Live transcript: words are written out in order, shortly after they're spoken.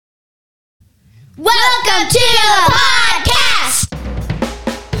Welcome to the podcast!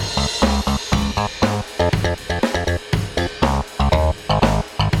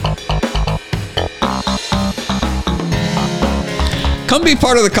 Come be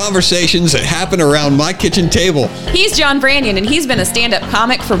part of the conversations that happen around my kitchen table. He's John Branyan, and he's been a stand-up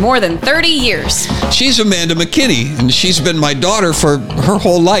comic for more than 30 years. She's Amanda McKinney, and she's been my daughter for her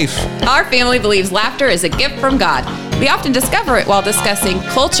whole life. Our family believes laughter is a gift from God. We often discover it while discussing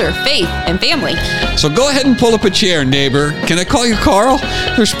culture, faith, and family. So go ahead and pull up a chair, neighbor. Can I call you Carl?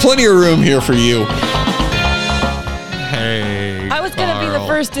 There's plenty of room here for you. Hey, I was going to be the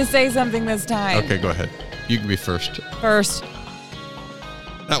first to say something this time. Okay, go ahead. You can be first. First.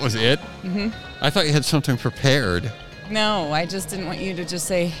 That was it? Mm-hmm. I thought you had something prepared. No, I just didn't want you to just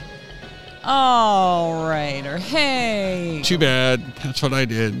say, all right, or hey. Too bad. That's what I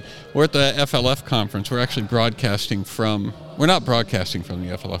did. We're at the FLF conference. We're actually broadcasting from, we're not broadcasting from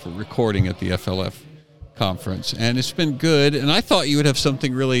the FLF, we're recording at the FLF conference. And it's been good. And I thought you would have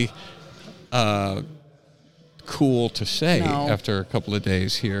something really cool to say after a couple of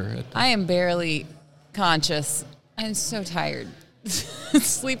days here. I am barely conscious. I'm so tired.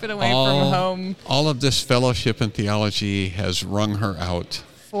 Sleeping away from home. All of this fellowship in theology has wrung her out.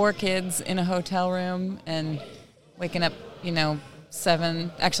 4 kids in a hotel room and waking up,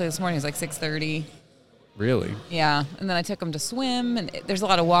 7. Actually, this morning it was like 6:30. Really? Yeah. And then I took them to swim, and there's a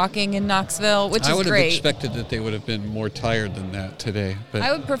lot of walking in Knoxville, which is great. I would have expected that they would have been more tired than that today. But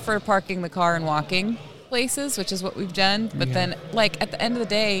I would prefer parking the car and walking places, which is what we've done. But then, at the end of the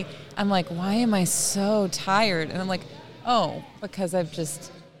day, I'm like, why am I so tired? And I'm like, oh, because I've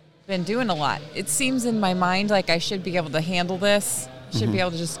just been doing a lot. It seems in my mind like I should be able to handle this, should be able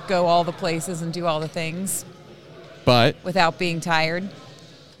to just go all the places and do all the things. But without being tired.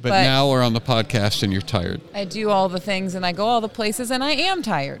 But now we're on the podcast and you're tired. I do all the things and I go all the places and I am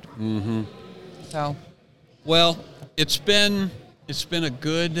tired. Mm-hmm. So. Well, it's been a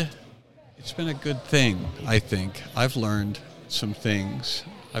good thing, I think. I've learned some things.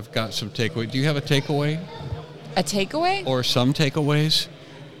 I've got some takeaway. Do you have a takeaway? A takeaway? Or some takeaways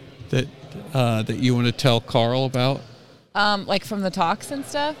that you want to tell Carl about? Like from the talks and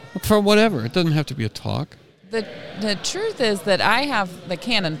stuff? From whatever. It doesn't have to be a talk. The truth is that I have the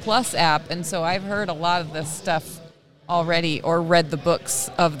Canon Plus app, and so I've heard a lot of this stuff already or read the books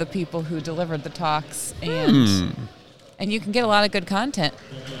of the people who delivered the talks, and you can get a lot of good content.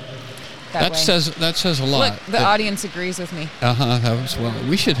 That says a lot. Look, the audience agrees with me. Well,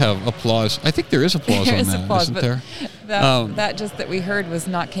 we should have applause. I think there is applause on that, applause, isn't there? That just that we heard was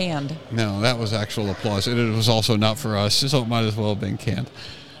not canned. No, that was actual applause. And it was also not for us, so it might as well have been canned.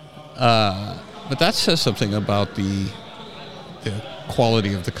 But that says something about the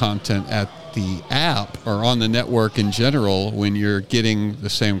quality of the content at the app or on the network in general when you're getting the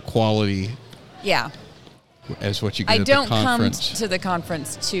same quality. Yeah. As what you get at the conference. I don't come to the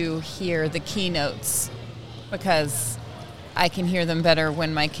conference to hear the keynotes because I can hear them better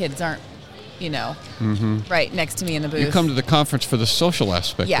when my kids aren't, right next to me in the booth. You come to the conference for the social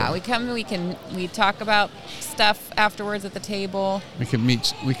aspect. Yeah, we talk about stuff afterwards at the table. We can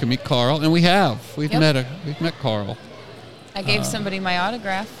meet Carl, and we've met Carl. I gave somebody my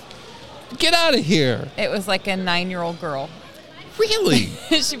autograph. Get out of here! It was like a 9-year-old girl. Really?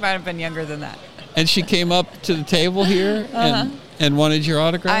 She might have been younger than that. And she came up to the table here and wanted your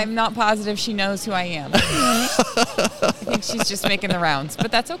autograph? I'm not positive she knows who I am. I think she's just making the rounds,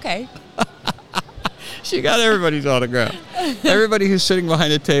 but that's okay. She got everybody's autograph. Everybody who's sitting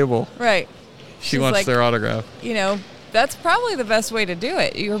behind a table. Right. She wants their autograph. That's probably the best way to do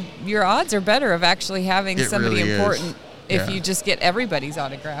it. Your odds are better of actually having somebody really important if you just get everybody's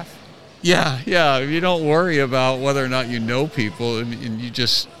autograph. Yeah. You don't worry about whether or not you know people, and you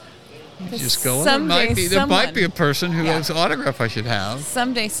just go. There might be a person who has autograph I should have.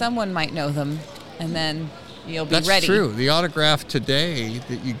 Someday someone might know them, and then you'll be ready. That's true. The autograph today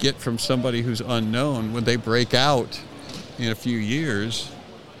that you get from somebody who's unknown, when they break out in a few years,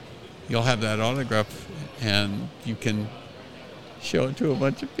 you'll have that autograph, and you can show it to a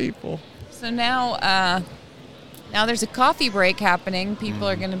bunch of people. So now there's a coffee break happening. People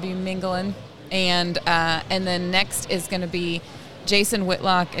are going to be mingling, and then next is going to be Jason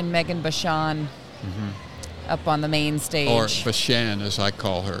Whitlock and Megan Bashan up on the main stage. Or Bashan, as I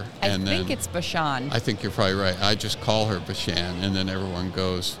call her. I think it's Bashan. I think you're probably right. I just call her Bashan, and then everyone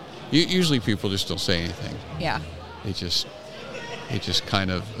goes. Usually people just don't say anything. Yeah. They just kind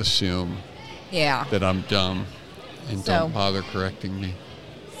of assume that I'm dumb and don't bother correcting me.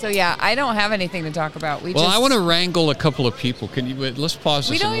 So yeah, I don't have anything to talk about. I want to wrangle a couple of people. Can you? Let's pause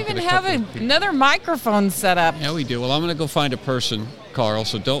this. We don't even have another microphone set up. Yeah, we do. Well, I'm going to go find a person Carl,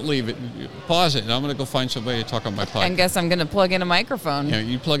 so don't leave it. Pause it, and I'm going to go find somebody to talk on my podcast. I guess I'm going to plug in a microphone. Yeah,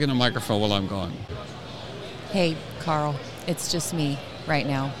 you plug in a microphone while I'm gone. Hey, Carl, it's just me right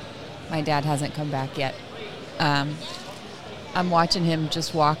now. My dad hasn't come back yet. I'm watching him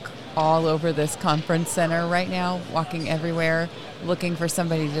just walk all over this conference center right now, walking everywhere, looking for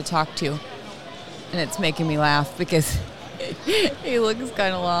somebody to talk to. And it's making me laugh because he looks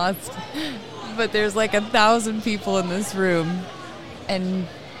kind of lost. But there's like 1,000 people in this room and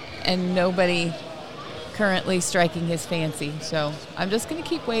nobody currently striking his fancy. So I'm just going to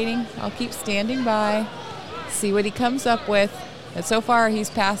keep waiting. I'll keep standing by, see what he comes up with. And so far he's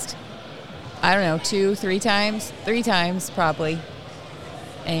passed, I don't know, 2, 3 times, 3 times probably,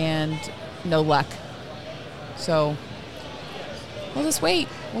 and no luck. So we'll just wait.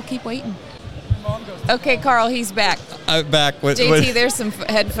 We'll keep waiting. Okay, Carl, he's back. I'm back. JT, there's some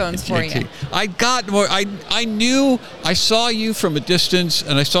headphones for JT. you. I got more. I knew. I saw you from a distance,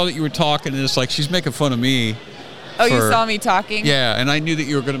 and I saw that you were talking, and it's like she's making fun of me. Oh, you saw me talking? Yeah, and I knew that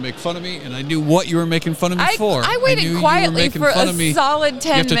you were going to make fun of me, and I knew what you were making fun of me for. I waited quietly for a solid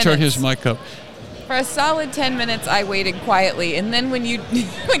 10 minutes. You have to turn his mic up. For a solid 10 minutes, I waited quietly, and then when you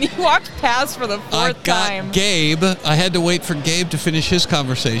walked past for the 4th time, Gabe. I had to wait for Gabe to finish his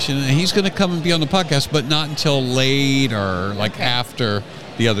conversation, and he's going to come and be on the podcast, but not until later, after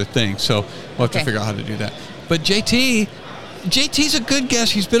the other thing. So we'll have to figure out how to do that. But JT's a good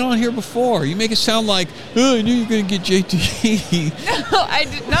guest. He's been on here before. You make it sound like, oh, I knew you were going to get JT. No, I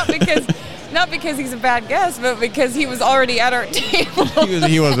did not because he's a bad guest, but because he was already at our table.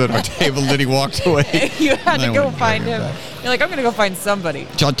 he was at our table, and then he walked away. You had to go find him. You're like, I'm going to go find somebody.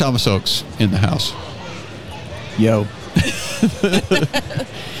 John Thomas Oakes in the house. Yo.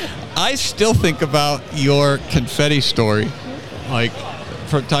 I still think about your confetti story. Like,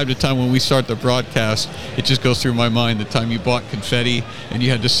 from time to time when we start the broadcast, it just goes through my mind the time you bought confetti and you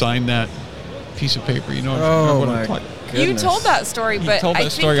had to sign that piece of paper. You know what I'm talking about? You told that story, but you told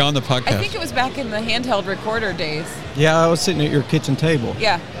that story on the podcast. I think it was back in the handheld recorder days. Yeah, I was sitting at your kitchen table.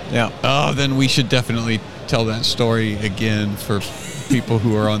 Yeah. Oh, then we should definitely tell that story again for people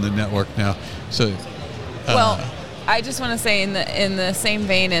who are on the network now. So, well, I just want to say in the same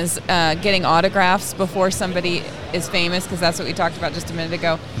vein as getting autographs before somebody is famous, because that's what we talked about just a minute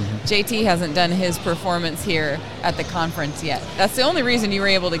ago. Mm-hmm. JT hasn't done his performance here at the conference yet. That's the only reason you were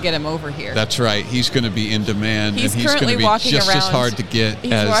able to get him over here. That's right. He's going to be in demand. He's and he's currently going to be walking just around, as hard to get.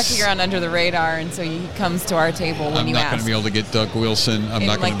 He's walking around under the radar, and so he comes to our table when you ask. I'm not going to be able to get Doug Wilson. I'm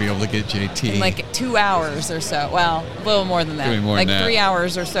not going to be able to get JT. In like 2 hours or so. Well, a little more than that. More like than that. 3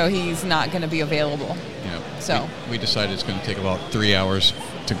 hours or so, he's not going to be available. Yeah. So we decided it's going to take about 3 hours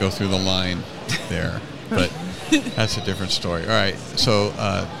to go through the line there, but that's a different story. All right, so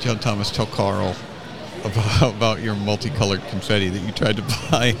John Thomas, tell Carl about your multicolored confetti that you tried to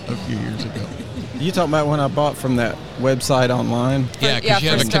buy a few years ago. You talking about when I bought from that website online? Yeah, because you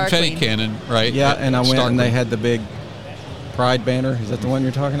have a confetti cannon, right? Yeah, and I went and they had the big Pride banner. Is that the one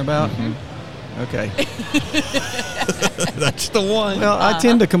you're talking about? Mm-hmm. Okay. That's the one. Well, I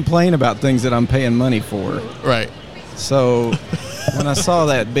tend to complain about things that I'm paying money for. Right. So when I saw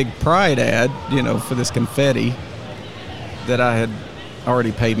that big Pride ad, for this confetti that I had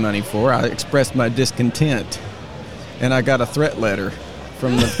already paid money for, I expressed my discontent. And I got a threat letter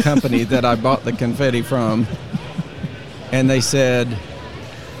from the company that I bought the confetti from. And they said,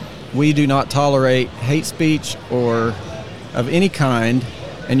 we do not tolerate hate speech or of any kind,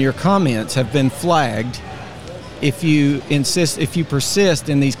 and your comments have been flagged. If you persist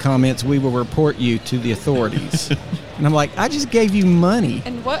in these comments, we will report you to the authorities. And I'm like, I just gave you money.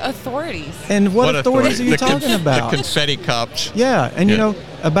 And what authorities? And what authorities are you talking about? The confetti cops. Yeah, and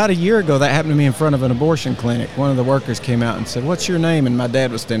about a year ago, that happened to me in front of an abortion clinic. One of the workers came out and said, "What's your name?" And my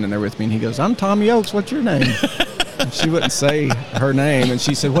dad was standing there with me, and he goes, "I'm Tommy Oakes. What's your name?" And she wouldn't say her name, and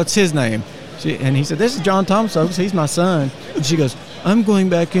she said, "What's his name?" And he said, "This is John Thomas Oakes. He's my son." And she goes, "I'm going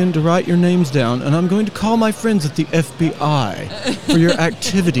back in to write your names down, and I'm going to call my friends at the FBI for your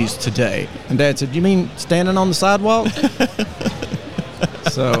activities today." And Dad said, "You mean standing on the sidewalk?"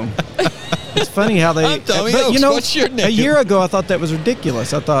 So it's funny how they. I'm Tommy Oakes. What's your name? A year ago, I thought that was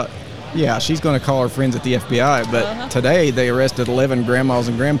ridiculous. I thought, yeah, she's going to call her friends at the FBI. But today, they arrested 11 grandmas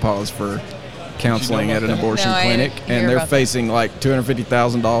and grandpas for counseling at an abortion clinic, and they're facing like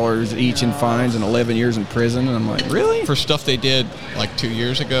 $250,000 each in fines and 11 years in prison. And I'm like, really? For stuff they did like 2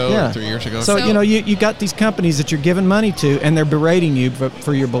 years ago, or 3 years ago. So you got these companies that you're giving money to, and they're berating you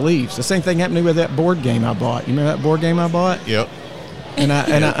for your beliefs. The same thing happened to me with that board game I bought. You remember that board game I bought? Yep. And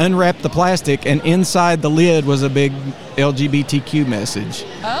I unwrapped the plastic, and inside the lid was a big LGBTQ message.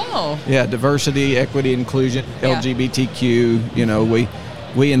 Oh. Yeah, diversity, equity, inclusion, Yeah. LGBTQ. You know,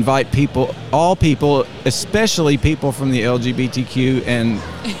 we invite people, all people, especially people from the LGBTQ and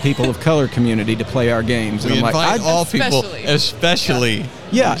people of color community, to play our games. And We I'm invite like, all people, Especially. especially.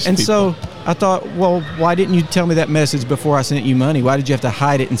 yeah, these and people. so I thought, well, why didn't you tell me that message before I sent you money? Why did you have to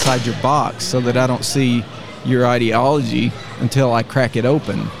hide it inside your box so that I don't see your ideology until I crack it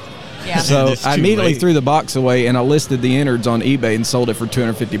open? Yeah. So It's I too immediately late. threw the box away, and I listed the innards on eBay and sold it for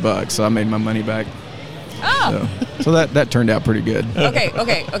 $250. So I made my money back. Oh. So that turned out pretty good.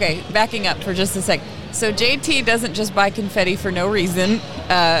 Okay. Backing up for just a sec. So JT doesn't just buy confetti for no reason.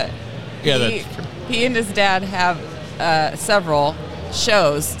 Yeah, that's true. He and his dad have several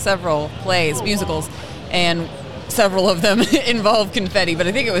shows, several plays, musicals, and several of them involve confetti. But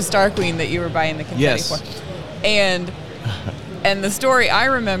I think it was Star Queen that you were buying the confetti Yes. for. And the story I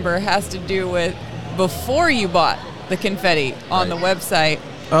remember has to do with before you bought the confetti on the website.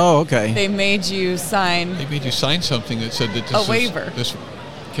 Oh, okay. They made you sign. They made you sign something that said that A waiver. this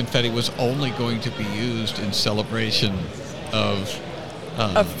confetti was only going to be used in celebration of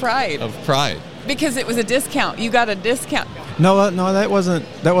Pride. Of pride. Because it was a discount. You got a discount. No, that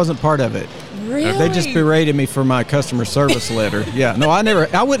wasn't part of it. Really? They just berated me for my customer service letter. Yeah, no,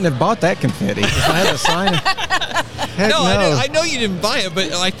 I wouldn't have bought that confetti if I had to sign it. Heck No, no. I know you didn't buy it,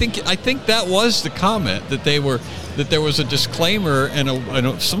 but I think that was the comment that there was a disclaimer and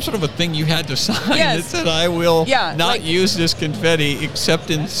some sort of a thing you had to sign Yes. that said I will Yeah, not like- use this confetti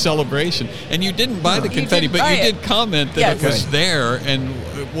except in celebration. And you didn't buy the You confetti, didn't but buy you it. did comment that Yes. it was there. And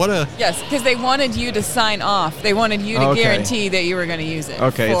what a Yes, because they wanted you to sign off. They wanted you to Okay. guarantee that you were going to use it.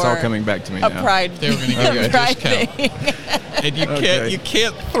 Okay, it's all for coming back to me a now. pride. They were gonna give you a pride discount. thing. and Okay. you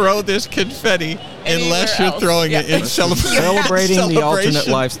can't throw this confetti unless Anywhere you're else. throwing it Yeah. in celebration. Celebrating the alternate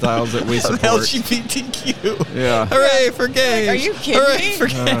celebration lifestyles that we of support. LGBTQ. Yeah. Hooray for gays! Are you kidding Hooray me? for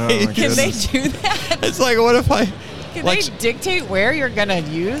Oh, my gays! Can they goodness. do that? It's like, what if I? Can like, they dictate where you're going to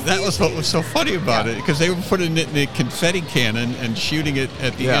use that these? was what was so funny about it, because they were putting it in a confetti cannon and shooting it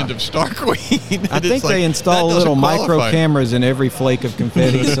at the Yeah. end of Star Queen. I think they install little micro cameras in every flake of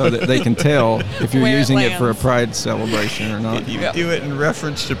confetti so that they can tell if you're Where it using it for a lands. pride celebration or not. Did you Yeah. do it in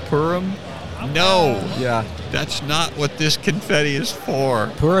reference to Purim? No, Yeah. that's not what this confetti is for.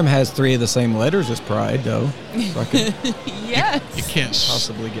 Purim has 3 of the same letters as pride, though. So I could Yes. You can't.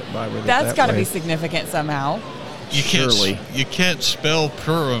 possibly get by with it That's that got to way. be significant somehow. You can't. Surely. You can't spell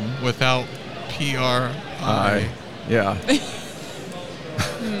Purim without P-R-I. Yeah.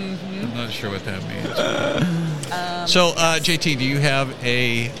 I'm not sure what that means. So, JT, do you have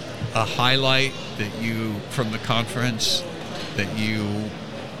a highlight that you from the conference that you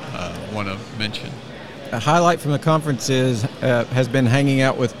want to mention? A highlight from the conference has been hanging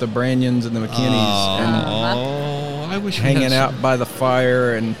out with the Branyans and the McKinneys and Oh, I wish we had hanging some- out by the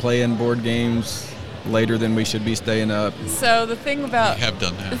fire and playing board games later than we should be staying up. So the thing about We have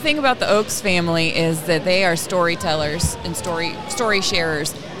done the that. thing about the Oaks family is that they are storytellers and story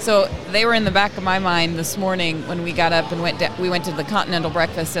sharers. So they were in the back of my mind this morning when we got up and we went to the continental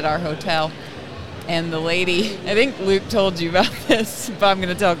breakfast at our hotel. And the lady, I think Luke told you about this, but I'm going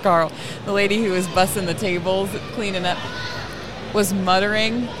to tell Carl. The lady who was bussing the tables, cleaning up, was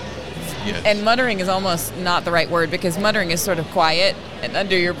muttering. Yes. And muttering is almost not the right word, because muttering is sort of quiet and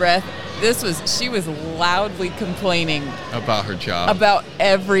under your breath. She was loudly complaining About her job. about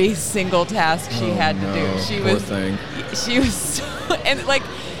every single task she had to do. She poor was thing. She was so, and like,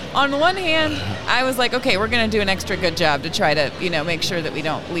 on one hand, I was like, okay, we're going to do an extra good job to try to, make sure that we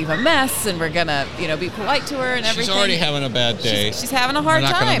don't leave a mess, and we're going to, be polite to her and She's everything. already having a bad day. She's having a hard We're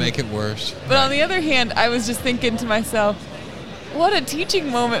not time. going to make it worse. But on the other hand, I was just thinking to myself, what a teaching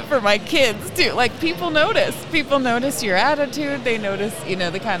moment for my kids too. Like, people notice your attitude. They notice,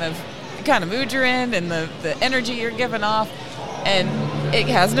 the kind of mood you're in and the energy you're giving off, and it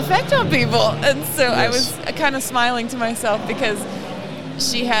has an effect on people. And so I was kind of smiling to myself, because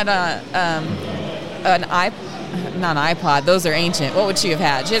she had not an iPod. Those are ancient. What would she have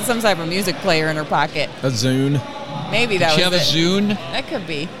had? She had some type of music player in her pocket. A Zune. Maybe that Did she have was a it. Zune? That could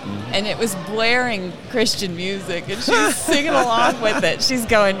be. And it was blaring Christian music, and she was singing along with it. She's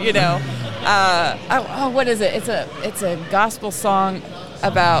going, what is it? It's a gospel song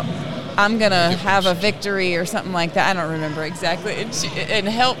about I'm gonna have a victory or something like that. I don't remember exactly. And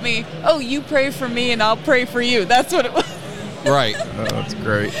help me. Oh, you pray for me, and I'll pray for you. That's what it was. Right. Oh, that's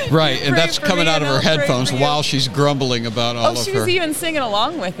great. Right, and Pray that's for coming me out of and her I'll pray headphones for you. while she's grumbling about all of She her. was even singing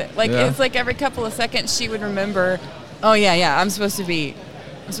along with it. Like, Yeah. it's like every couple of seconds she would remember, oh yeah, I'm supposed to be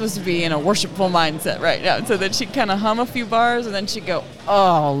I'm supposed to be in a worshipful mindset right now. So then she'd kind of hum a few bars, and then she'd go,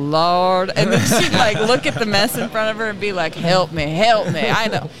 oh, Lord. And then she'd, like, look at the mess in front of her and be like, help me. I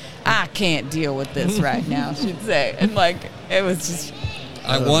know. I can't deal with this right now, she'd say. And, like, it was just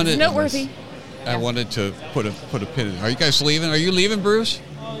noteworthy. I wanted to put a pin in. Are you guys leaving? Are you leaving, Bruce?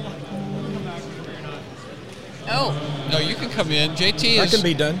 No, you can come in. JT is. I can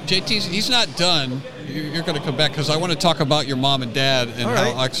be done. He's not done. You're going to come back because I want to talk about your mom and dad and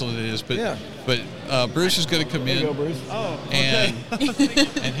right. how excellent it is. But Yeah. Bruce is going to come in. There you go, Bruce. Oh, and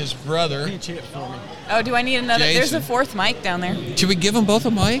and his brother. Oh, do I need another? Jason. There's a fourth mic down there. Should we give them both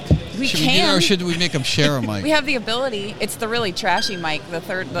a mic? We should can. Or should we make them share a mic? We have the ability. It's the really trashy mic, the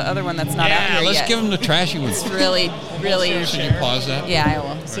other one that's not out yeah, here let's yet. give them the trashy one. It's really. Can you pause that? Yeah, I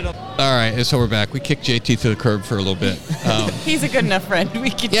will. All right, and so we're back. We kicked JT to the curb for a little bit. He's a good enough friend. We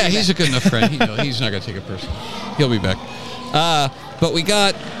could. Yeah, do he's that. a good enough friend. He's not going to take it personally. He'll be back. But we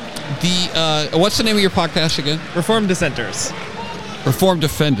got the what's the name of your podcast again? Reformed Dissenters. Reformed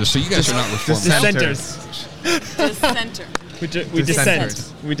Defenders. So you guys are not Reformed. Dissenters. Dissenter. We Dissent.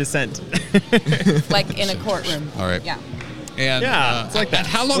 dissent. We dissent. Like in a courtroom. All right. Yeah. And, Yeah, it's like that. And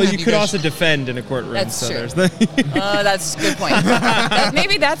how long Well, have you you could guys... also defend in a courtroom. That's so true. There's the That's a good point.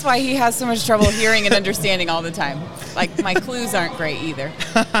 Maybe that's why he has so much trouble hearing and understanding all the time. Like, my clues aren't great either.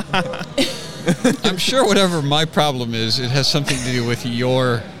 I'm sure whatever my problem is, it has something to do with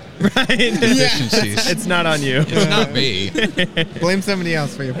your deficiencies. It's not on you. It's not me. Blame somebody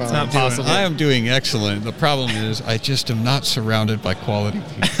else for your It's problem. not possible. I am doing excellent. The problem is I just am not surrounded by quality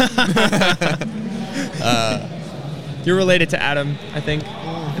people. You're related to Adam, I think,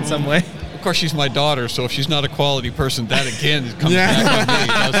 in some way. Of course, she's my daughter, so if she's not a quality person, that again comes back on me,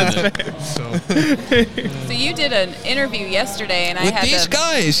 doesn't it? So you did an interview yesterday, and I With had these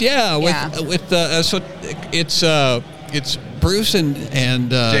guys, yeah. So it's Bruce and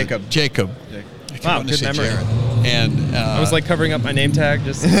Jacob. Jacob. I keep Wow, wanting to good say memory. Jared. And I was like covering up my name tag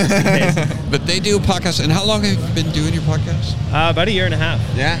just in case. but they do a podcast. And how long have you been doing your podcast? About a year and a half.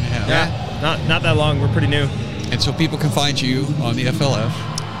 Yeah. Not that long. We're pretty new. And so people can find you on the FLF.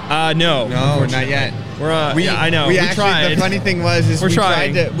 No, No, not yet. We're I know. We We actually, tried. the funny thing was, We're we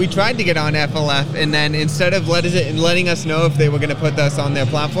trying. tried to get on FLF, and then instead of letting us know if they were going to put us on their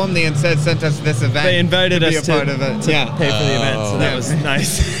platform, they instead sent us this event. They invited to be us a part of it. to Yeah. pay for the event, so that was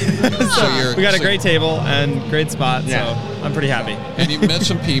nice. We got a great table and great spot, Yeah. so I'm pretty happy. And you've met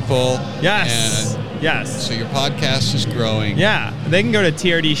some people. Yes. And Yes. so your podcast is growing. Yeah. They can go to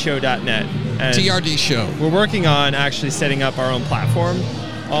trdshow.net. And TRD Show. we're working on actually setting up our own platform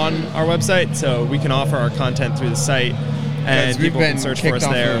on our website, so we can offer our content through the site, and Yes, we've people can been search for us kicked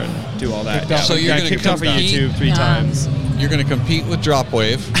off there of- and do all that. kicked off. So we you're got gonna kicked off of compete? YouTube 3 times. You're going to compete with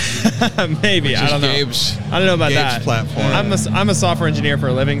Dropwave. Maybe. Which I is don't know. Gabe's- I don't know about Gabe's that. platform. I'm a software engineer for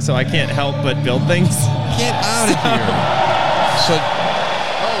a living, so I can't help but build things. Get out of here. So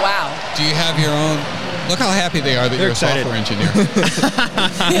Oh, wow. do you have your own... Look how happy they are that They're you're excited. a software engineer.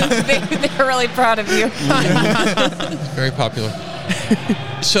 They're really proud of you. Very popular.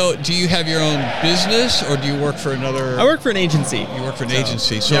 So do you have your own business, or do you work for another... I work for an agency. You work for an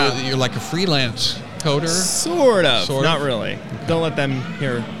agency. So yeah. you're like a freelance coder? Sort of. Sort of? Not really. Don't let them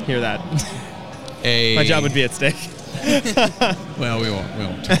hear that. My job would be at stake. Well, we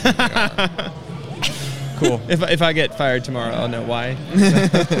won't tell them they are. Cool. If I get fired tomorrow, I'll know why.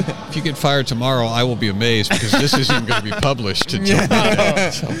 If you get fired tomorrow, I will be amazed because this isn't going to be published until midday.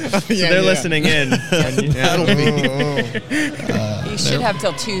 So They're listening in. that'll be... You should have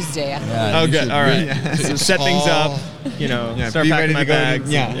till Tuesday. Oh, good. All right. So set things up. Start be packing ready my to go to-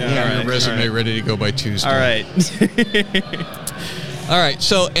 bags. yeah. all Have right, your resume all right. ready to go by Tuesday. All right. All right.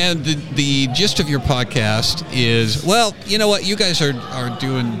 So, and the gist of your podcast is, well, you know what? You guys are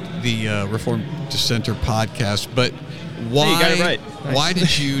doing the Reformed Dissenter podcast, but why? Hey, you got it right. Nice. Why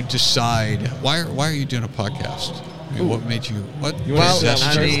did you decide? Why are you doing a podcast? I mean, what made you? What? Well,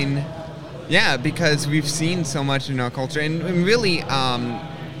 possessed I you? mean, yeah, because we've seen so much in our culture, and really,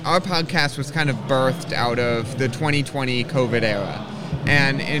 our podcast was kind of birthed out of the 2020 COVID era.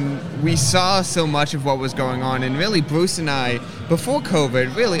 And we saw so much of what was going on, and really Bruce and I, before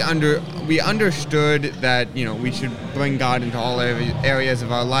COVID, really we understood that we should bring God into all areas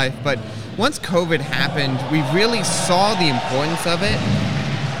of our life. But once COVID happened, we really saw the importance of it,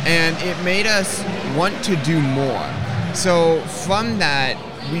 and it made us want to do more. So from that,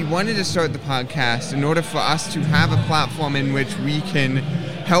 we wanted to start the podcast in order for us to have a platform in which we can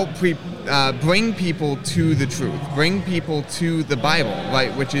help bring people to the truth, bring people to the Bible,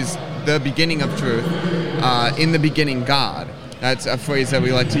 right, which is the beginning of truth. In the beginning, God. That's a phrase that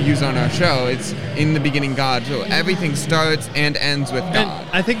we like to use on our show. It's in the beginning God. So everything starts and ends with God. And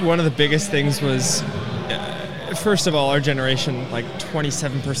I think one of the biggest things was, first of all, our generation, like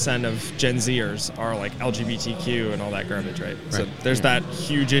 27% of Gen Zers are like LGBTQ and all that garbage, right? So there's that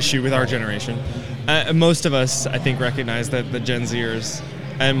huge issue with our generation. Most of us, I think, recognize that the Gen Zers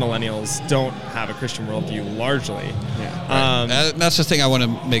and millennials don't have a Christian worldview largely. Yeah, that's the thing I want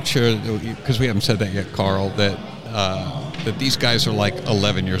to make sure, because we haven't said that yet, Carl, that these guys are like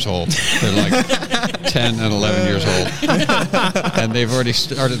 11 years old. They're like 10 and 11 years old. And they've already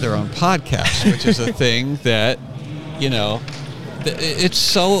started their own podcast, which is a thing that, it's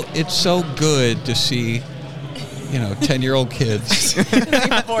so good to see, 10-year-old kids.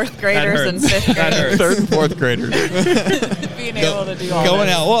 Fourth graders and fifth graders. Third and fourth graders. Being able to do all going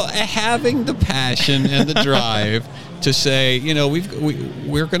this. out. Well, having the passion and the drive to say,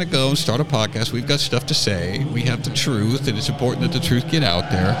 we're going to go and start a podcast. We've got stuff to say. We have the truth, and it's important that the truth get out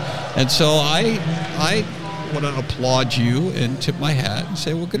there. And so I want to applaud you and tip my hat and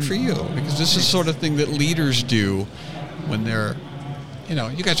say, well, good for you, because this is the sort of thing that leaders do when they're,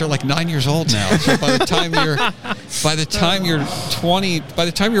 you guys are like 9 years old now. So by the time you're 20, by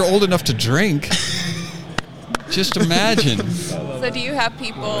the time you're old enough to drink, just imagine. So do you have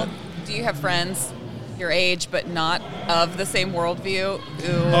friends your age but not of the same worldview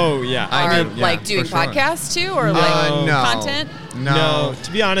who are doing podcasts too, or no. content? No,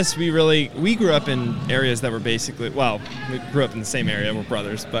 to be honest, we grew up in areas that were basically, we grew up in the same area, we're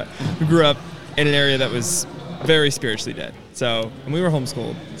brothers, but we grew up in an area that was very spiritually dead. And we were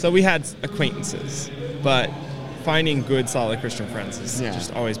homeschooled. So we had acquaintances, but finding good, solid Christian friends has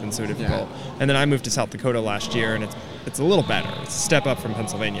just always been so difficult. Yeah. And then I moved to South Dakota last year, and it's a little better. It's a step up from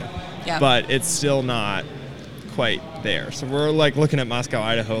Pennsylvania. Yeah. But it's still not quite there. So we're like looking at Moscow,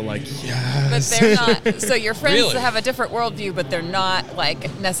 Idaho, like, yes. But they're not. So your friends Really? have a different worldview, but they're not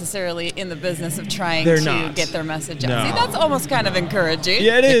like necessarily in the business of trying not. get their message out. No. See, that's almost kind of encouraging.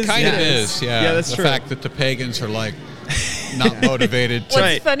 Yeah, it is. It kind of is, yeah. Yeah, that's the true. fact that the pagans are like not motivated.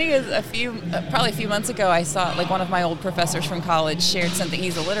 What's funny is probably a few months ago, I saw like one of my old professors from college shared something.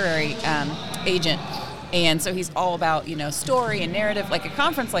 He's a literary agent, and so he's all about story and narrative. Like a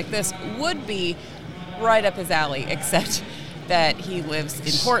conference like this would be right up his alley, except that he lives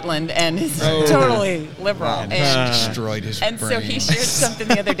in Portland and is totally liberal. And destroyed his and brain. so he shared something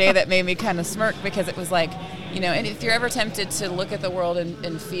the other day that made me kind of smirk, because it was like, and if you're ever tempted to look at the world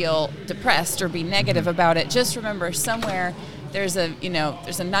and feel depressed or be negative about it, just remember somewhere there's a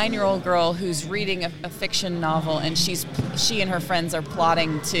 9-year-old girl who's reading a fiction novel, and she and her friends are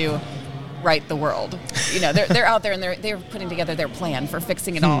plotting to right the world. They're out there and they're putting together their plan for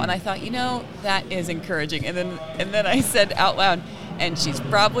fixing it all. And I thought, that is encouraging. And then I said out loud, and she's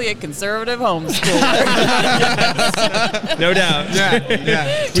probably a conservative homeschooler. No doubt.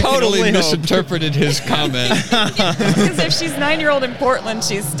 Yeah. Totally misinterpreted his comment. Because if she's 9-year-old in Portland,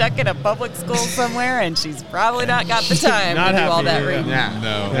 she's stuck in a public school somewhere, and she's probably not got the time to do all that reading.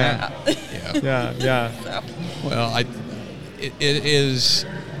 No. Yeah. So. Well,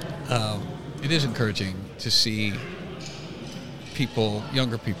 it is encouraging to see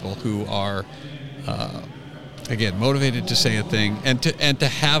younger people who are, again, motivated to say a thing and to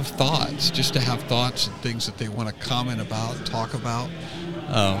have thoughts, just to have thoughts and things that they want to comment about, talk about.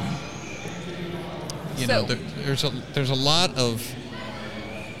 There's a lot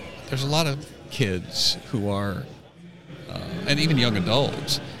of kids who are, and even young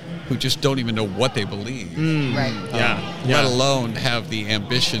adults, who just don't even know what they believe. Right. Let alone have the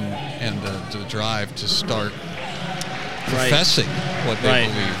ambition and the drive to start professing what they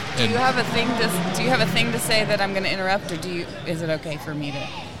believe. Do you have a thing to say that I'm going to interrupt, or is it okay for me to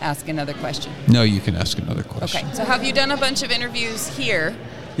ask another question? No, you can ask another question. Okay. So have you done a bunch of interviews here?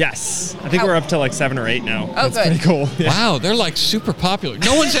 Yes. I think we're up to like 7 or 8 now. Oh, that's good. pretty cool. Yeah. Wow, they're like super popular.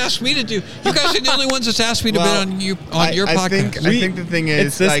 No one's asked me to do. You guys are the only ones that's asked me to be on your podcast. I think the thing is,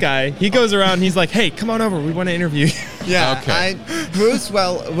 it's this guy. He goes around. He's like, "Hey, come on over. We want to interview you." Yeah. Okay. Bruce.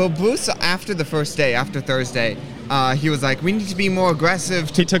 Bruce, after the first day, after Thursday, he was like, "We need to be more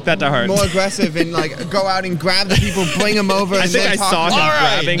aggressive." He took that to heart. More aggressive and like go out and grab the people, bring them over. I and think then I talk saw to him them.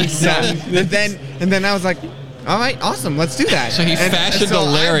 grabbing some. And then I was like, all right, awesome, let's do that. So he fashioned a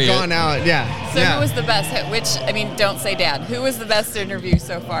lariat. I've gone out, yeah. So who was the best? Don't say Dad. Who was the best interview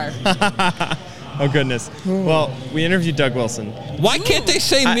so far? Oh, goodness. Well, we interviewed Doug Wilson. Why can't they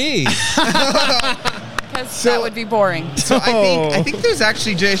say me? Because that would be boring. So I think there's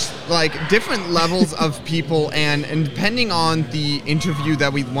actually just like different levels of people, and depending on the interview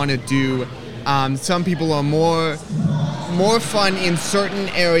that we want to do, some people are more more fun in certain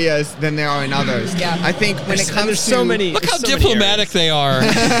areas than there are in others. Yeah. I think when it comes there's to so many. Look how there's so many diplomatic areas. they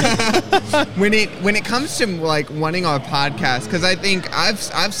are. when it comes to like wanting our podcast, because I think I've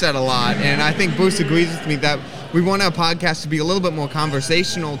said a lot, and I think Bruce agrees with me that we want our podcast to be a little bit more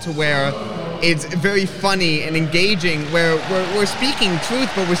conversational, to where it's very funny and engaging, where we're speaking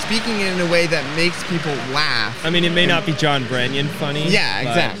truth, but we're speaking it in a way that makes people laugh. I mean, it may not be John Branyan funny. Yeah, but-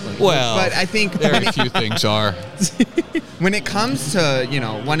 exactly. Well, but I think very few things are. when it comes to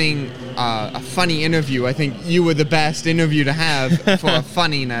wanting a funny interview, I think you were the best interview to have for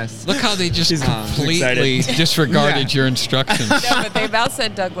funniness. Look how they just She's completely excited. disregarded Yeah. your instructions. No, but they about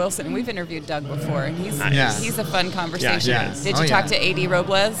said Doug Wilson. We've interviewed Doug before, and he's a fun conversation. Yeah. Did Oh, you talk yeah. to A.D.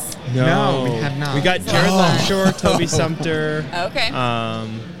 Robles? No, we have not. We got Jared Longshore, Toby Sumter, Okay.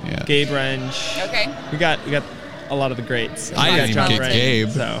 Yeah. Gabe Wrench. Okay. We got a lot of the greats. I We didn't got even John get Gabe.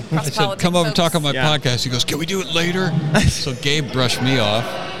 Branyan, So. I said, come over and talk on my Yeah. podcast. He goes, can we do it later? So Gabe brushed me off.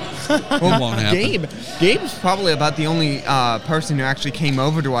 It won't happen. Gabe's probably about the only person who actually came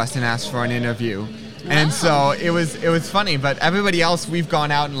over to us and asked for an interview. And so it was funny, but everybody else we've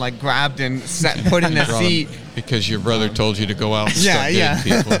gone out and like grabbed and put in a Brought him seat. because your brother told you to go out and Yeah, start yeah.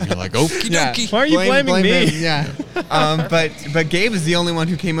 getting people. And you're like, okie Yeah. dokie. Why are you blaming me? him, yeah. But Gabe is the only one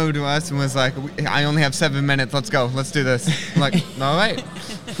who came over to us and was like, I only have 7 minutes. Let's go. Let's do this. I'm like, all right,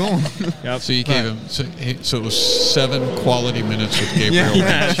 cool. Yep. So you gave him, so it was 7 quality minutes with Gabriel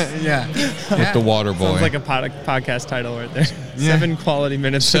Yeah, Lynch, yeah. with the water boy. Sounds like a podcast title right there. 7 quality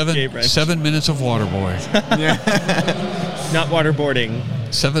minutes with Gabe Wrench. 7 minutes of water boy. Not waterboarding.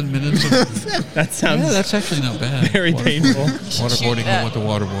 7 minutes of, That sounds yeah, that's actually not bad. very painful. Waterboarding with the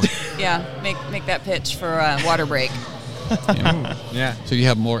water boy. Yeah, make that pitch for water break. Yeah. Yeah. So do you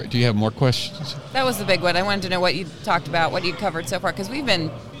have more questions? That was the big one. I wanted to know what you talked about, what you covered so far, because we've been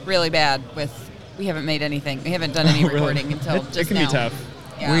really bad with. We haven't made anything. We haven't done any recording until just It can now. be tough.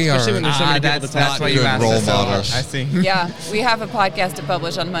 Yeah. We Especially are when there's so many people that's to talk why to. you Good asked role us. models. I see. Yeah, we have a podcast to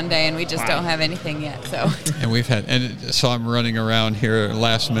publish on Monday, and we just don't have anything yet. So And we've had, so I'm running around here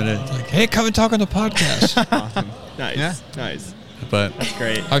last minute, like, hey, come and talk on the podcast. Nice. Yeah. Nice. But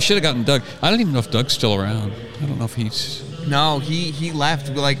Great. I should have gotten Doug. I don't even know if Doug's still around. I don't know if he's. No, he left.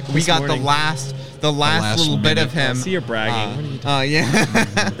 Like we This got morning. the last last little bit minute. of him. See, you're bragging. What are you doing?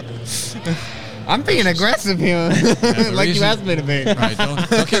 Yeah. I'm being aggressive here, like you reason- asked me to be. Right,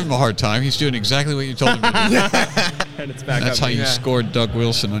 don't give him a hard time. He's doing exactly what you told him to do. And it's back That's up. how you Yeah. scored Doug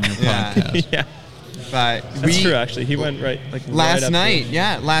Wilson on your Yeah. podcast. Yeah. But That's true, actually. He went right right last up night. there.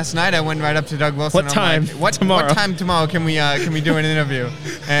 Yeah, last night I went right up to Doug Wilson. What and I'm time? like, Tomorrow. What time tomorrow can we do an interview?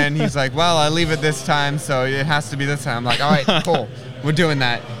 And he's like, well, I leave at this time, so it has to be this time. I'm like, all right, cool. We're doing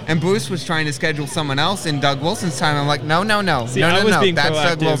that. And Bruce was trying to schedule someone else in Doug Wilson's time. I'm like, no. See, no, I no, was no. being That's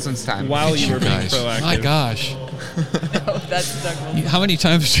Doug proactive Wilson's time. while you were being Guys, proactive. my gosh. that's Doug Wilson. How many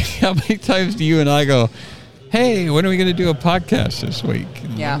times do you and I go, hey, when are we going to do a podcast this week?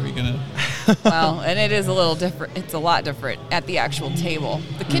 And Yeah. When are we going to? Well, and it is a little different. It's a lot different at the actual table.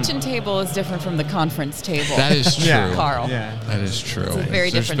 The kitchen table is different from the conference table. That is true. Yeah. Carl. Yeah. That is true. a very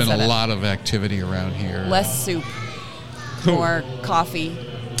There's different been a setup. lot of activity around here. Less soup, more coffee,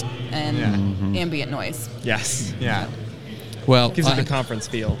 and ambient noise. Yes. Yeah. Well, Gives it the conference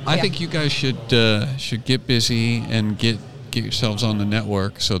feel. I Yeah. think you guys should get busy and get yourselves on the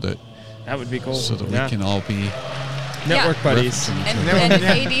network so that That would be cool. we can all be Network Yeah. buddies. And if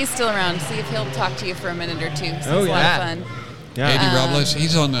AD's still around, see if he'll talk to you for a minute or two. So Oh, it's a lot yeah. of fun. Yeah. Andy Robles.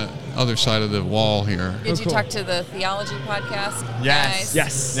 He's on the other side of the wall here. Did you cool. talk to the theology podcast? Yes. Guys?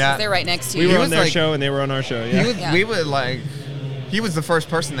 Yes. Yeah. They're right next to We you. were was on their like- show and they were on our show. Yeah. Yeah. We were like, he was the first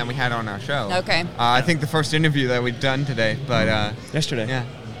person that we had on our show. Okay. I think the first interview that we've done today, but Yesterday. yeah.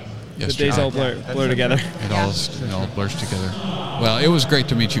 The Yesterday. days all blur together. It all blurs together. Well, it was great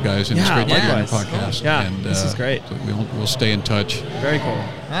to meet you guys, and it's Yeah, great to be on your likewise. podcast. Yeah, and, this is great. so we'll stay in touch. Very cool.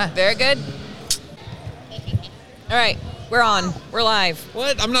 Very good. All right, we're on. We're live.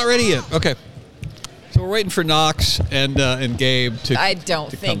 What? I'm not ready yet. Okay. So we're waiting for Knox and Gabe to I don't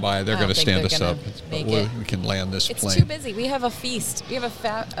to think- come by. They're I going don't to think stand they're us up. gonna But make we it. can land this It's plane. too busy. We have a feast. We have a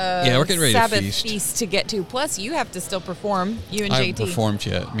Yeah, we're getting ready to Sabbath feast. feast to get to. Plus, you have to still perform. You and I JT. haven't performed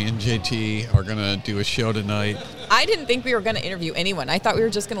yet. Me and JT are going to do a show tonight. I didn't think we were going to interview anyone. I thought we were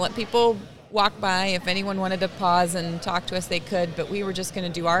just going to let people walk by. If anyone wanted to pause and talk to us, they could. But we were just going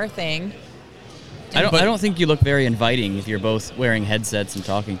to do our thing. I don't think you look very inviting if you're both wearing headsets and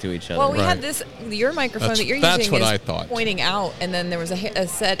talking to each other. Well, we Right. had this. Your microphone that you're That's using what is I thought. pointing out, and then there was a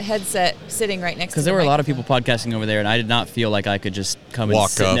headset sitting right next to. Because there were a lot of people podcasting over there, and I did not feel like I could just come Walk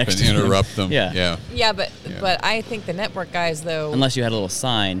and sit up next and to them. interrupt them. Yeah. Yeah. Yeah, but Yeah. But I think the network guys, though, Unless you had a little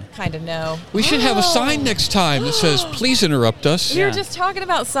sign. kind of know. We should have a sign next time that says, please interrupt us. We were just talking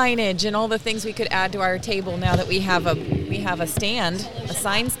about signage and all the things we could add to our table now that we have a stand, a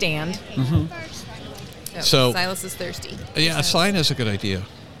sign stand. Mm-hmm. So Silas is thirsty. Yeah, a sign is a good idea.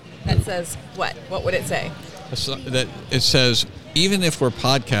 That says what? What would it say? That it says, even if we're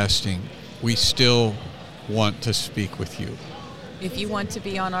podcasting, we still want to speak with you. If you want to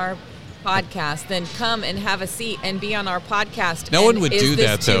be on our podcast, then come and have a seat and be on our podcast. No one would do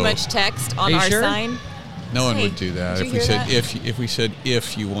that, Is this too though. much text on Are you our sure? sign? No one Hey, would do that did if you we hear said that? if we said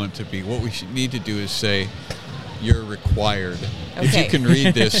if you want to be. What we need to do is say you're required. If you Okay. can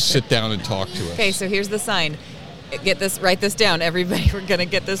read this, sit down and talk to us. Okay, so here's the sign. Write this down, everybody. We're gonna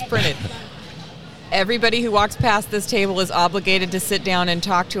get this printed. Everybody who walks past this table is obligated to sit down and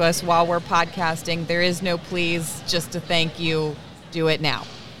talk to us while we're podcasting. There is no please, just a thank you. Do it now.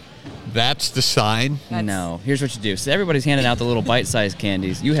 That's the sign. No. Here's what you do. So everybody's handing out the little bite-sized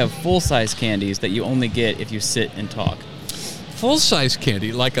candies. You have full-size candies that you only get if you sit and talk. Full-size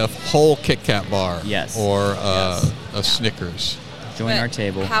candy, like a whole Kit Kat bar. Yes. Or a Snickers. Join our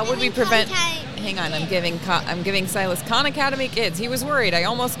table. How would we prevent? Hang on, I'm giving Silas Khan Academy Kids. He was worried. I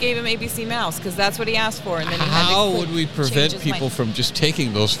almost gave him ABC Mouse because that's what he asked for, and then he had to How would we change prevent his people mind. from just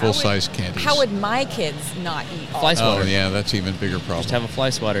taking those full-size candies? How would my kids not eat all? Fly Oh, swatter. yeah, that's even bigger problem. Just have a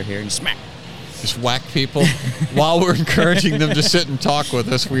fly swatter here and smack. Just whack people. While we're encouraging them to sit and talk with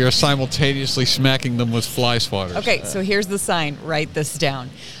us, we are simultaneously smacking them with fly swatters. Okay, so here's the sign. Write this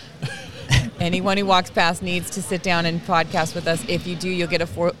down. Anyone who walks past needs to sit down and podcast with us. If you do, you'll get a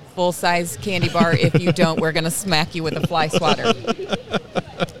full-size candy bar. If you don't, we're going to smack you with a fly swatter.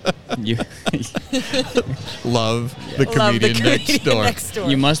 You, Love the comedian next door.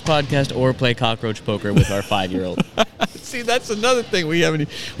 you must podcast or play cockroach poker with our 5-year-old. See, that's another thing we haven't.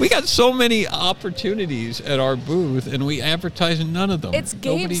 We got so many opportunities at our booth, and we advertise none of them. It's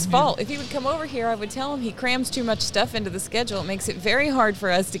Gabe's fault. If he would come over here, I would tell him he crams too much stuff into the schedule. It makes it very hard for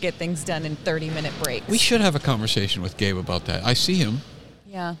us to get things done in 30-minute breaks. We should have a conversation with Gabe about that. I see him,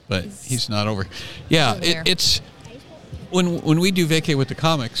 Yeah. but he's not over. Yeah, over there. it's when we do Vacay with the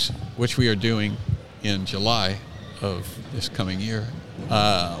Comics, which we are doing in July of this coming year.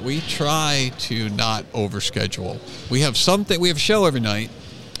 We try to not overschedule. We have a show every night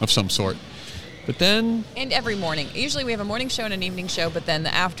of some sort, but then And every morning. Usually we have a morning show and an evening show, but then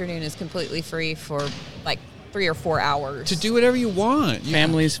the afternoon is completely free for like 3 or 4 hours. to do whatever you want.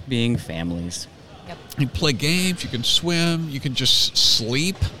 Families being families. Yep. You can play games, you can swim, you can just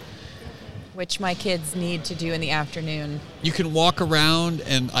sleep. Which my kids need to do in the afternoon. You can walk around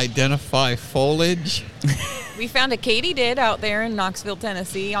and identify foliage. We found a katydid out there in Knoxville,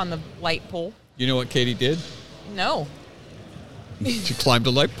 Tennessee on the light pole. You know what Katie did? No. She climbed a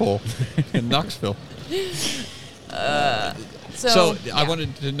light pole in Knoxville. So, I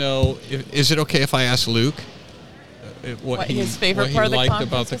wanted to know, is it okay if I ask Luke What his favorite what part he of the liked conference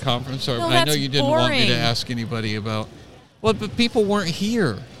about the was? conference? Or No, I know that's you didn't want me to boring. ask anybody about. Well, but people weren't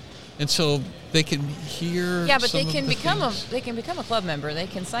here, and so they can hear. Yeah, but some they of can the become a club member. They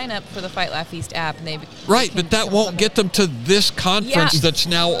can sign up for the Fight Laugh Feast app, and they Right, can but that become a won't club get them to this conference Yeah. that's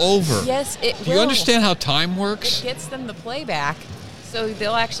now over. Yes, it Do you will. understand how time It works? gets them the playback, so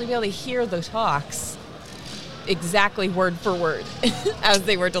they'll actually be able to hear the talks exactly word for word as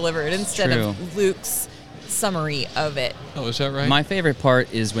they were delivered, instead True. of Luke's summary of it. Oh, is that right? My favorite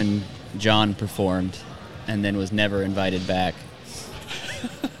part is when John performed and then was never invited back.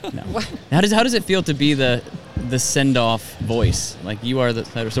 No. How does it feel to be the send-off voice? Like you are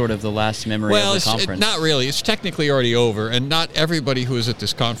sort of the last memory Well, of the conference. not really. It's technically already over, and not everybody who is at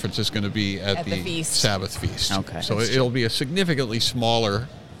this conference is going to be at the feast. Sabbath feast. Okay. So That's it'll be a significantly smaller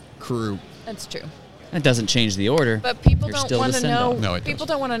crew. That's true. That doesn't change the order. But people You're don't still want the to know. send-off. No, it People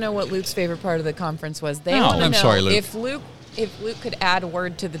doesn't. don't want to know what Luke's favorite part of the conference was. They No. want to I'm know sorry, Luke. if Luke could add a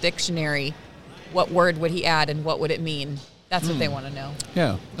word to the dictionary, what word would he add and what would it mean? That's what they want to know.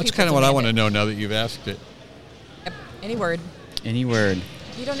 Yeah, that's People kind of what I demand want to it. know now that you've asked it. Yep. Any word. Any word.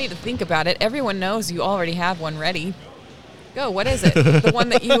 You don't need to think about it. Everyone knows you already have one ready. Go. What is it? The one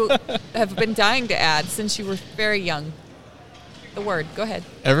that you have been dying to add since you were very young. The word. Go ahead.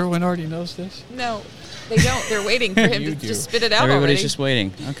 Everyone already knows this? No, they don't. They're waiting for him You to do. just spit it out Everybody's already. just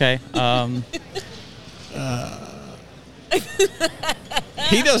waiting. Okay.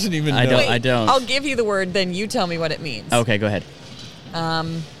 He doesn't even know. I don't. I'll give you the word, then you tell me what it means. Okay, go ahead.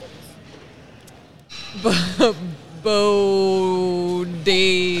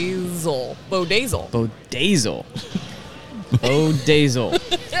 Bodazel. Bodazel. Bodazel.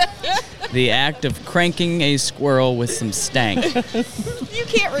 The act of cranking a squirrel with some stank. You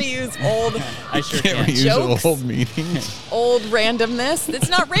can't reuse old I sure Can't can. reuse Jokes. old meanings. old randomness. It's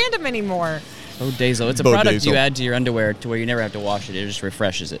not random anymore. Bodazel. It's a Bodazel. product you add to your underwear to where you never have to wash it. It just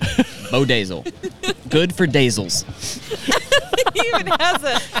refreshes it. Bodazel. Good for dazels. He even has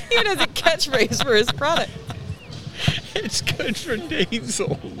a catchphrase for his product. It's good for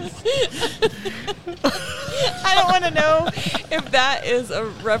diesel. I don't want to know if that is a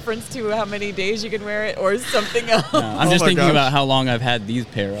reference to how many days you can wear it or something else. I'm just my thinking gosh. about how long I've had these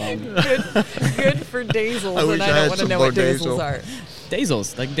pair on. Good for dazels, I wish and I I don't had want to some know what Bodazel. dazels are.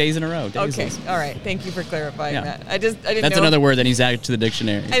 Dazels, like days in a row. Dazels. Okay, all right. Thank you for clarifying Yeah. that. I didn't That's know. another word that he's added to the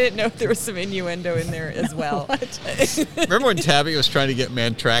dictionary. I didn't know if there was some innuendo in there as well. Remember when Tabby was trying to get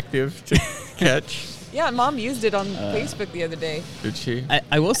Mantractive to catch? Yeah, Mom used it on Facebook the other day. Did she?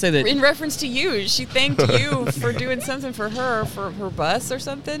 I will say that In reference to you, she thanked you for doing something for her bus or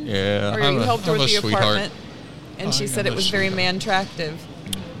something. Yeah, Or I'm you a- helped her I'm with a the sweetheart. apartment. And she I said am it a was very sweetheart. man-tractive.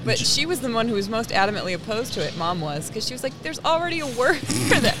 But she was the one who was most adamantly opposed to it, Mom was, because she was like, there's already a word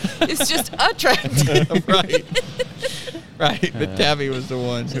for that. It's just attractive. Right. Right. But Tabby was the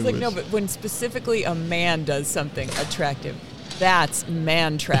one who She's like, was. no, but when specifically a man does something attractive, that's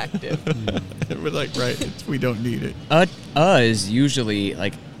man-tractive. We're like, right, we don't need it. is usually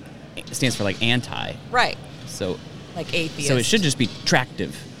like stands for like anti. Right. So Like atheist. so it should just be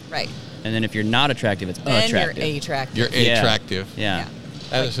attractive. Right. And then if you're not attractive, it's Then attractive. you're attractive. You're Yeah. attractive. Yeah.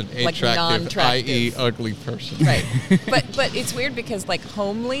 That is an like attractive, non-tractive. i.e. ugly person. Right. but it's weird because like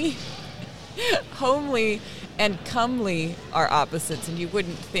homely and comely are opposites, and you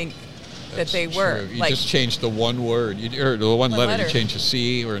wouldn't think that they were. True. You like, just changed the one word, or the one letter. letter. You changed a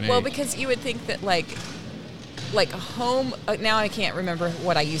C or an well, A. because you would think that like home. Now I can't remember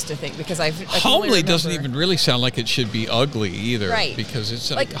what I used to think because I can only Homely doesn't remember- even really sound like it should be ugly either. Right. Because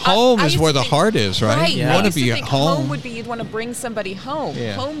it's Like, home I is used where to the think- heart is, right? Right. You I want to used be to at think home. would be you'd want to bring somebody home.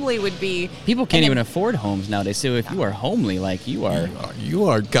 Yeah. Homely would be People can't and even then- afford homes nowadays. So if you are homely, like you are, You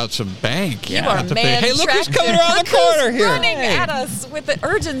are got some bank. You You are have to pay. man. Hey, look who's coming attractive. around Look the corner who's here. running Hey. at us with the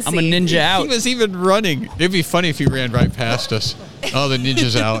urgency. I'm a ninja out. He was even running. It'd be funny if he ran right past us. Oh, the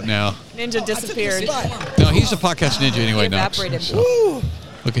ninja's out now. Ninja disappeared. No, he's a podcast ninja anyway, He Knox. evaporated. So,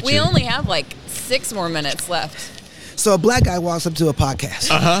 look at We you. only have like 6 more minutes left. So a black guy walks up to a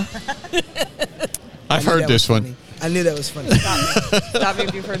podcast. I've heard this one. I knew that was funny. Stop me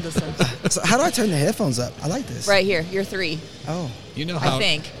if you've heard this one. So how do I turn the headphones up? I like this. Right here, you're 3. Oh. You know how I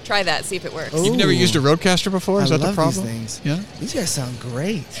think. Try that, see if it works. you've never used a roadcaster before? Is I that the love problem? these things. Yeah. These guys sound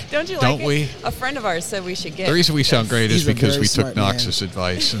great. Don't you like Don't it? we? A friend of ours said we should get. The reason we sound great is He's a because very we took smart man. Knox's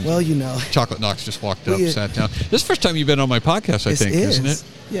advice. And Well, you know. Chocolate Knox just walked up, We- sat down. This is the first time you've been on my podcast, I This think, isn't it?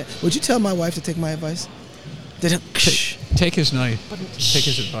 Yeah. Would you tell my wife to take my advice? Take his knife. Take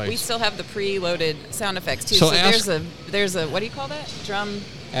his We advice. still have the preloaded sound effects too. So So, ask- there's a what do you call that? Drum.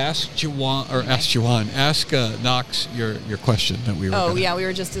 Ask Knox your question that we were. Oh gonna- yeah, we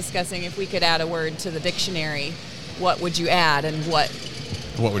were just discussing if we could add a word to the dictionary. What would you add, and what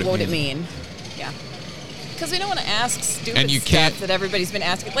What would it mean? Yeah. Because we don't want to ask stupid And you stuff can't- that everybody's been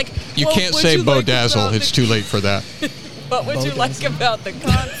asking. Like You well, can't what'd say you like bodazzle. about It's the- too late for that. What would you like about the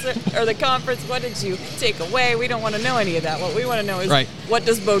concert or the conference? What did you take away? We don't want to know any of that. What we want to know is Right. what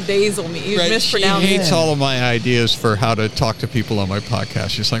does bodazzle mean? You Right, she mispronounced hates it. all of my ideas for how to talk to people on my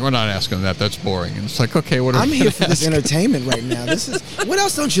podcast. She's like, we're not asking that. That's boring. And it's like, okay, what are I'm we here gonna for this ask? entertainment right now. This is. What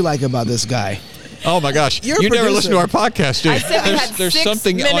else don't you like about this guy? Oh my gosh, You're a you never producer. listen to our podcast, do you? I said we had There's 6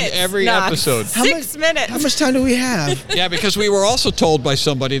 something on minutes, every Knox. episode. 6 minutes. How much time do we have? Yeah, because we were also told by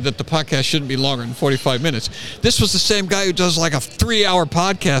somebody that the podcast shouldn't be longer than 45 minutes. This was the same guy who does like a 3-hour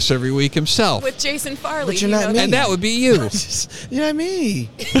podcast every week himself. With Jason Farley. But you're you not know me. that? And that would be you. You know what I mean?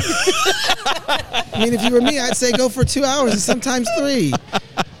 I mean, if you were me, I'd say go for 2 hours and sometimes 3. You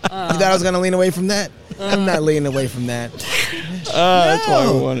thought I was going to lean away from that? I'm not leaning away from that. That's why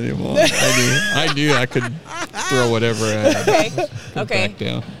I wanted him on. I knew I could throw whatever at him. Okay. Back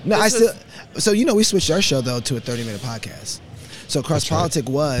down. No, This So we switched our show though to a 30-minute podcast. So Cross Politic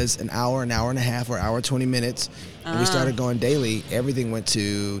was an hour and a half, or hour 20 minutes. When we started going daily, everything went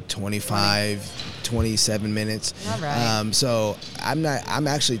to 25, 27 minutes. All right. So I'm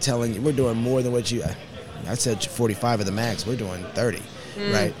actually telling you, we're doing more than what you. I said 45 of the max. We're doing 30.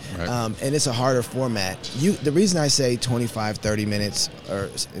 Right. And it's a harder format. The reason I say 25, 30 minutes or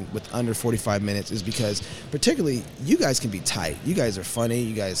with under 45 minutes is because particularly you guys can be tight. You guys are funny.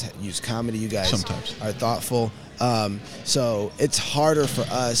 You guys use comedy. You guys Sometimes are thoughtful. So it's harder for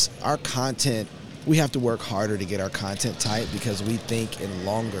us. Our content, we have to work harder to get our content tight because we think in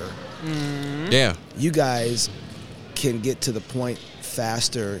longer. Yeah. You guys can get to the point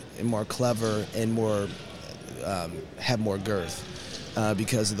faster and more clever and more have more girth.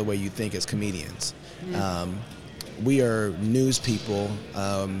 because of the way you think as comedians. We are news people,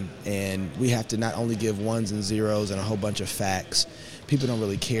 and we have to not only give ones and zeros and a whole bunch of facts. People don't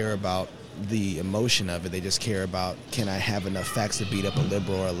really care about the emotion of it. They just care about, can I have enough facts to beat up a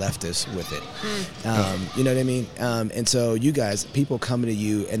liberal or a leftist with it? You know what I mean? And so you guys, people come to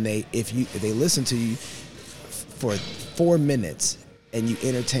you, and if they listen to you for 4 minutes, and you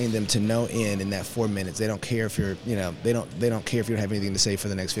entertain them to no end in that 4 minutes. They don't care if you're, they don't care if you don't have anything to say for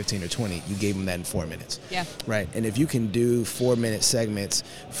the next 15 or 20. You gave them that in 4 minutes. Yeah. Right. And if you can do 4-minute segments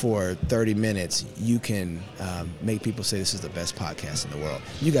for 30 minutes, you can make people say this is the best podcast in the world.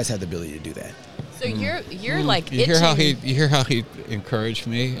 You guys have the ability to do that. So you're like you itching. hear how he encouraged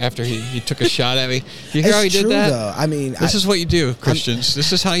me after he took a shot at me. You hear It's how he did true, that? though. I mean, this is what you do, Christians.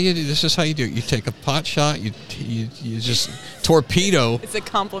 This is how you do. This is how you do it. You take a pot shot. You just torpedo. It's a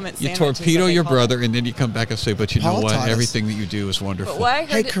compliment You sandwich. torpedo your brother, and then you come back and say, "But you know Paul what? taught us. Everything that you do is wonderful." But what I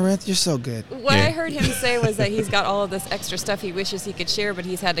Hey, heard, Corinth, you're so good. what Yeah. I heard him say was that he's got all of this extra stuff he wishes he could share, but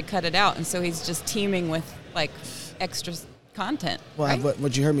he's had to cut it out, and so he's just teaming with like extra content. Well, right?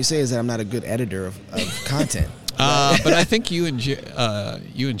 what you heard me say is that I'm not a good editor of content. But I think you and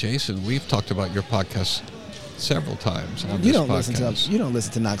Jason, we've talked about your podcast several times on You this don't podcast.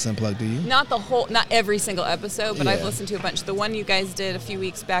 listen to Knox Unplugged, do you? Not every single episode, but I've Yeah. listened to a bunch. The one you guys did a few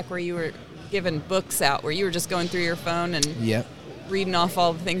weeks back where you were giving books out, where you were just going through your phone and Yep. reading off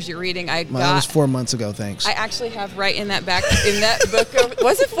all the things you're reading. That was 4 months ago, thanks. I actually have right in that book.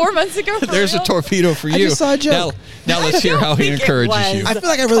 Was it 4 months ago? For There's real? a torpedo for I you. just saw a joke. Now let's hear how he think it encourages you. was. I feel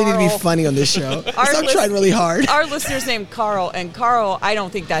like I really need to Carl. be funny on this show. Our So I'm list- trying really hard. Our listener's named Carl, and Carl, I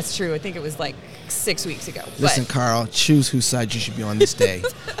don't think that's true. I think it was like 6 weeks ago. Listen, but, Carl, choose whose side you should be on this day.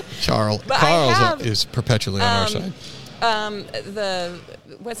 Charles But I have, is perpetually on our side.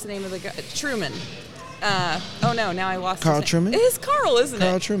 What's the name of the guy? Truman. Now I lost Carl his name. Truman? It is Carl, isn't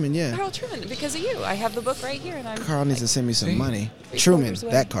Carl it? Truman, yeah. Carl Truman, because of you. I have the book right here, and I'm. Carl needs to send me some See? money. 3 Truman, quarters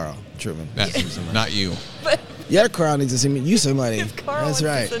away. that Carl. Truman. Not you. But Yeah, Carl needs to send you some money. if Carl That's wants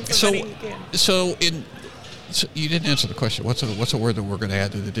right. to send some So, money, he can. so you didn't answer the question. What's a word that we're going to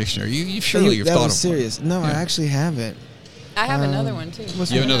add to the dictionary? You've you've that thought was of serious. No, I Yeah. actually haven't. I have another one too.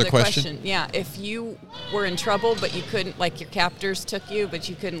 what's I You have another question? Yeah, if you were in trouble, but you couldn't, like your captors took you, but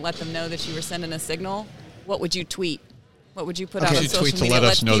you couldn't let them know that you were sending a signal, what would you tweet? What would you put out Okay. on You social tweet to media? let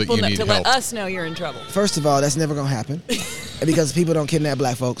us know that people you need to help. let us know you're in trouble. First of all, that's never going to happen because people don't kidnap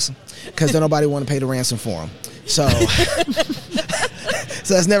black folks because don't nobody want to pay the ransom for them. So,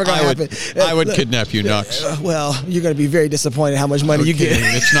 so that's never going to happen. I would Look, kidnap you, Knox. Well, you're going to be very disappointed how much money you Okay,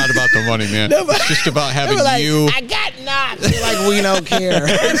 get. It's not about the money, man. No, but- It's just about having They're like, you. I got knocked. You're like, we don't care.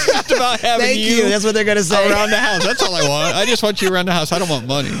 It's just about having Thank you. That's what they're going to say. around the house. That's all I want. I just want you around the house. I don't want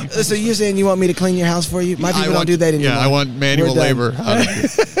money. So you're saying you want me to clean your house for you? My people don't do that anymore. Yeah, I want manual We're done. labor. out of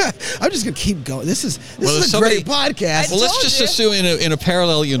you. I'm just going to keep going. This is Well, a if somebody- great podcast. Well, let's just assume in a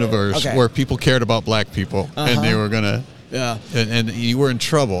parallel universe Okay. where people cared about black people and they were gonna. Yeah. And you were in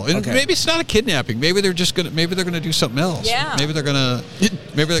trouble. And Okay. maybe it's not a kidnapping. Maybe they're gonna do something else. Yeah. Maybe they're gonna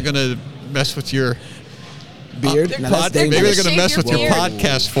mess with your Beard? Now, that's maybe dangerous. they're gonna mess with your beard.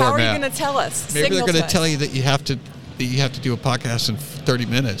 podcast How are you format. going to tell us? Maybe they're Signal going to us. tell you that you have to do a podcast in 30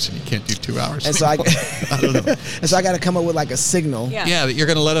 minutes and you can't do 2 hours. And so I don't know. and so I got to come up with like a signal. Yeah. Yeah, that you're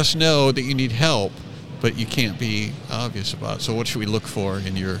going to let us know that you need help, but you can't be obvious about it. So what should we look for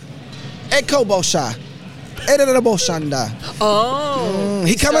in your... Eko Bosha. Boshanda. Oh.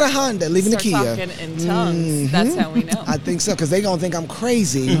 He coming to Honda, leaving the Start Kia. talking in tongues. That's how we know. I think so, because they going to think I'm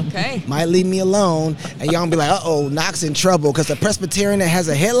crazy. Okay. Might leave me alone. And y'all gonna be like, uh-oh, Knox in trouble, because the Presbyterian that has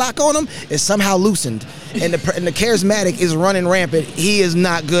a headlock on him is somehow loosened. And the charismatic is running rampant. He is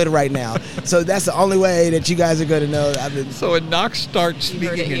not good right now. So that's the only way that you guys are going to know. So when Knox starts You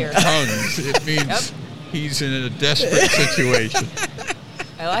heard speaking it in here. tongues, it means he's in a desperate situation.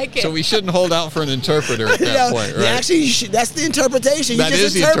 I like it. So we shouldn't hold out for an interpreter at that point, right? Actually, you should, that's the interpretation. That you just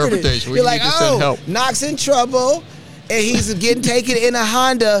is the interpreted. interpretation. We You're need like, to send help. Knox in trouble, and he's getting taken in a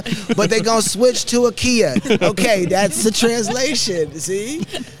Honda, but they're going to switch to a Kia. Okay, that's the translation. See?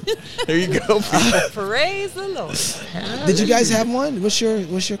 There you go. Praise the Lord. Did you guys have one? What's your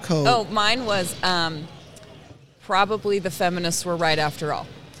code? Oh, mine was probably the feminists were right after all.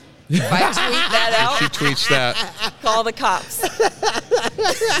 If I tweet that She out, tweets that. call the cops.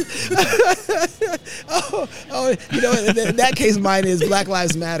 You know, in that case, mine is Black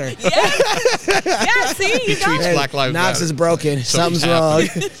Lives Matter. Yeah, see, you got tweets it. Black Lives Knox Matter. is broken. Something's happening.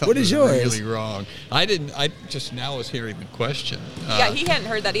 wrong. What Something's is yours? Really wrong. I just now was hearing the question. Yeah, he hadn't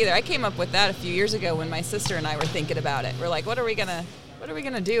heard that either. I came up with that a few years ago when my sister and I were thinking about it. We're like, what are we gonna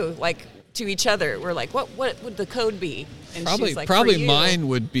do? Like, to each other. We're like, what would the code be? And Probably, she's like, probably for you. mine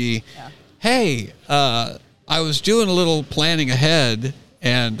would be, hey, I was doing a little planning ahead,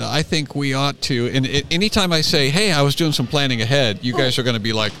 and I think we ought to. And anytime I say, hey, I was doing some planning ahead, you guys are going to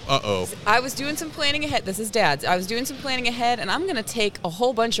be like, uh-oh. I was doing some planning ahead. This is Dad's. I was doing some planning ahead, and I'm going to take a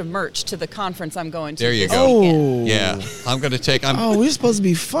whole bunch of merch to the conference I'm going to. There you this go. weekend. Yeah, I'm going to take. We're supposed to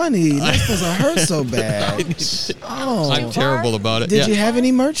be funny. That's supposed to hurt so bad. I'm terrible about it. Did you have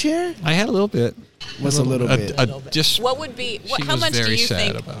any merch here? I had a little bit. What's a little bit? Just What would be? She How was much do very you sad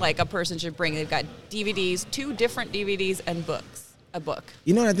think about it. like a person should bring? They've got DVDs, 2 different DVDs, and books. A book.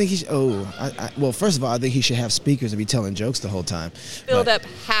 You know what I think he should? Well, first of all, I think he should have speakers and be telling jokes the whole time. Filled up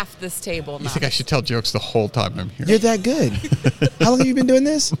half this table. You think I should tell jokes the whole time I'm here? You're that good. How long have you been doing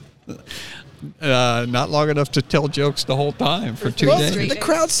this? Not long enough to tell jokes the whole time for 2 days. The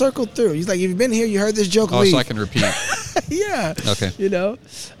crowd circled through. He's like, if you've been here, you heard this joke. Oh, leave. so I can repeat. Yeah. Okay. You know.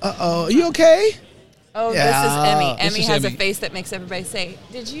 Are you okay? Oh, Yeah. this is Emmy. This Emmy is has a Emmy. face that makes everybody say,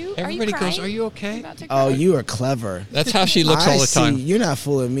 "Did you? Everybody are you goes, crying? "Are you okay?" About to Oh, cry?" you are clever. That's how she looks all the time. You're not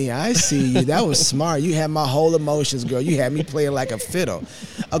fooling me. I see you. That was smart. You had my whole emotions, girl. You had me playing like a fiddle.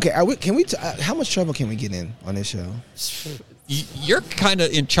 Okay, can we? How much trouble can we get in on this show? You're kind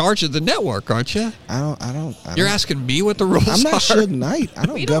of in charge of the network, aren't you? I don't. You're asking me what the rules are. I'm not Suge Knight. I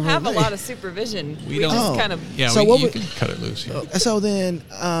don't. We don't have a govern lot of supervision. We don't. just Oh. kind of. Yeah, So you can cut it loose. Yeah. So then,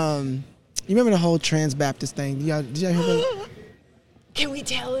 you remember the whole Trans Baptist thing? Did y'all hear about Can we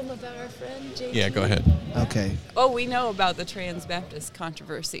tell him about our friend JT? Yeah, go ahead. it? Okay. Oh, we know about the Trans Baptist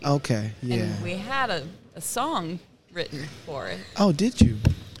controversy. Okay. Yeah. And we had a song written for it. Oh, did you?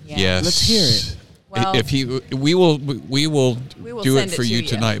 Yeah. Yes. Let's hear it. Well, we will do it send for it to you you.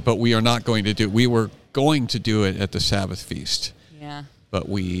 tonight, but we are not going to do. We were going to do it at the Sabbath feast, Yeah. but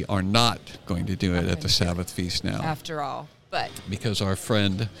we are not going to do it at the Sabbath feast now After all, but because our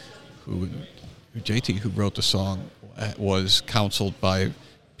friend, JT, who wrote the song, was counseled by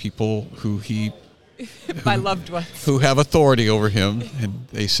people my loved ones. who have authority over him, and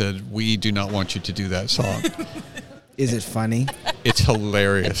they said, "We do not want you to do that song." Is it funny? It's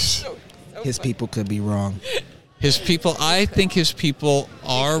hilarious. His people could be wrong. I think his people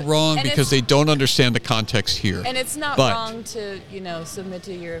are wrong And because they don't understand the context here. And it's not But- wrong to, submit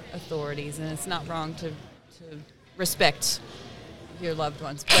to your authorities, and it's not wrong to respect your loved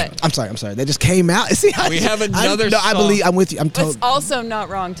ones. But I'm sorry. They just came out. See, We have another I song. believe I'm with you. I'm it's told. also not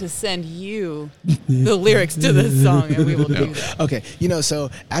wrong to send you the lyrics to this song, and we will do that. Okay,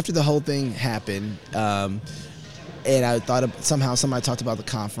 so after the whole thing happened, and I thought somehow somebody talked about the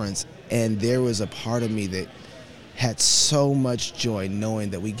conference, and there was a part of me that had so much joy knowing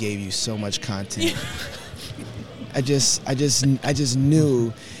that we gave you so much content. I just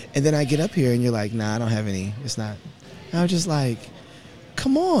knew, and then I get up here and you're like, nah, I don't have any. It's not. I was just like,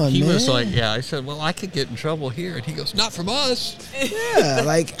 come on, He man. was like, yeah. I said, well, I could get in trouble here. And he goes, not from us. Yeah,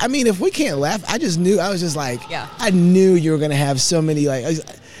 if we can't laugh, I just knew. I was just like, Yeah. I knew you were gonna have so many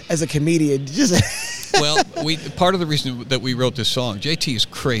as a comedian, just. Well, part of the reason that we wrote this song, JT is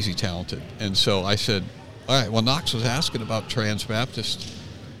crazy talented. And so I said, all right, well, Knox was asking about Trans Baptist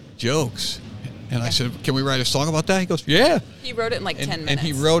jokes. And I said, can we write a song about that? He goes, yeah. He wrote it in 10 minutes. And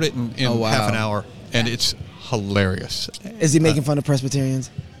he wrote it in Oh, wow. half an hour. And it's hilarious. Is he making fun of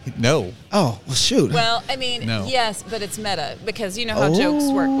Presbyterians? No. Oh, well, shoot. Well, I mean, No. yes, but it's meta because you know how jokes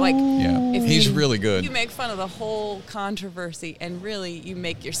work. Like, Yeah. if He's you- really good. You make fun of the whole controversy, and really, you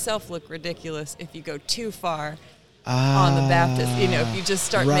make yourself look ridiculous if you go too far on the Baptist. If you just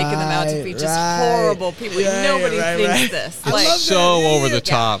start making them out to be just horrible people. Nobody thinks this. It's so over the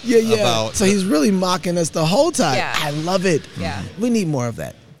top Yeah. about. So he's really mocking us the whole time. Yeah. I love it. Yeah. We need more of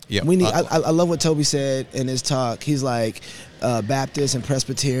that. Yeah. We need. I love what Toby said in his talk. He's like, Baptist and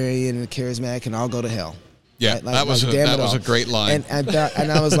Presbyterian and Charismatic can all go to hell. Yeah, Right? that was damn it a all. great line. And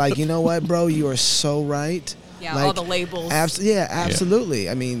I was like, you know what, bro? You are so right. Yeah, all the labels. Absolutely.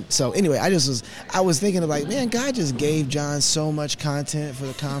 I mean, so anyway, I was thinking of like, man, God just gave John so much content for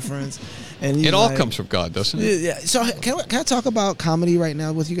the conference, and he's It all like- comes from God, doesn't it? Yeah. So can I talk about comedy right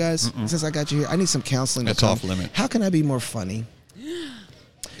now with you guys? Since I got you here, I need some counseling. That's to come. off limit. How can I be more funny?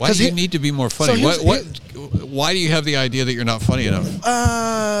 Why 'Cause do you he- need to be more funny? So Why do you have the idea that you're not funny enough?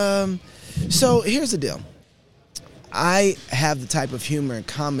 So here's the deal. I have the type of humor and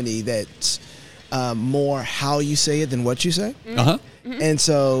comedy that's more how you say it than what you say. Uh-huh. And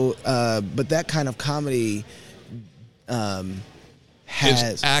so, but that kind of comedy has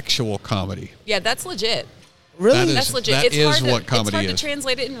Is actual comedy. Yeah, that's legit. really. That is- That's legit. that It's is hard what comedy It's hard is. to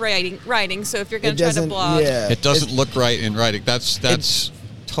translate it in writing. So if you're going It to try to doesn't. blog, Yeah. It doesn't look right in writing. That's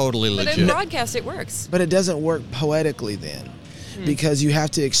totally but legit. in broadcast it works. But it doesn't work poetically then. because you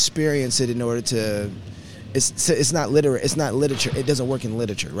have to experience it in order to. It's not literature. It doesn't work in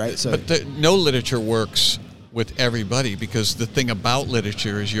literature, right? So, but no literature works with everybody, because the thing about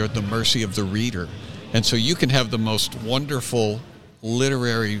literature is you're at the mercy of the reader, and so you can have the most wonderful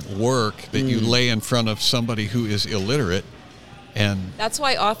literary work that you lay in front of somebody who is illiterate. And that's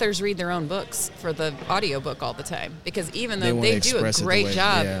why authors read their own books for the audiobook all the time, because even though they do a great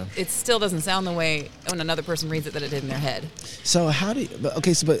job, it still doesn't sound the way when another person reads it that it did in their head. So how do you,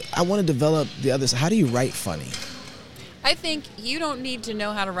 but I want to develop the other side. How do you write funny? I think you don't need to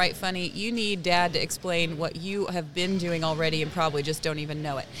know how to write funny. You need Dad to explain what you have been doing already and probably just don't even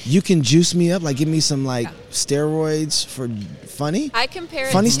know it. You can juice me up, like give me some steroids for funny? I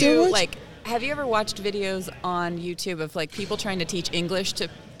compare funny it to steroids? like, have you ever watched videos on YouTube of like people trying to teach English to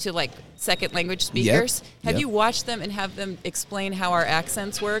like second language speakers? Have you watched them and have them explain how our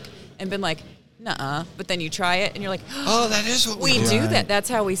accents work and been like, nuh-uh, but then you try it and you're like, oh, that is what we do that. That's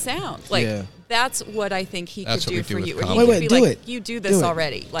how we sound. Like that's what I think he could do for you. Wait, do it. You do this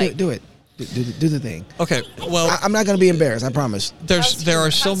already. Like do it. Do the thing. Okay. Well, I'm not going to be embarrassed. I promise. There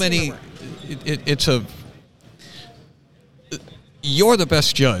are so many. You're the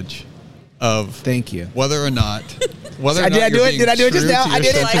best judge of. Thank you. Whether or not. Whether or did not I do it? Did I do it just now? I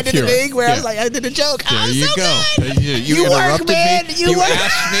did it. I did the thing where I was like, I did the joke. There you so go. Good. You interrupted me. You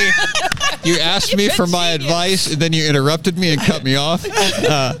asked me. You asked me for my advice, and then you interrupted me and cut me off.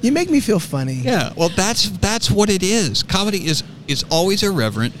 You make me feel funny. Yeah. Well, that's what it is. Comedy is always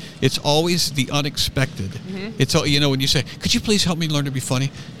irreverent. It's always the unexpected. It's all, when you say, "Could you please help me learn to be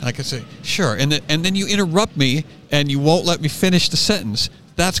funny?" And I could say, "Sure," and then you interrupt me and you won't let me finish the sentence.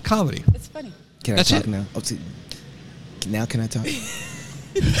 That's comedy. It's funny. Can I talk now? Oh, see, now can I talk?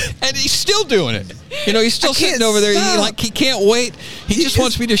 And he's still doing it. He's still sitting over there. He can't wait. He just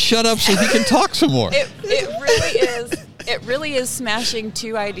wants me to shut up so he can talk some more. It really is smashing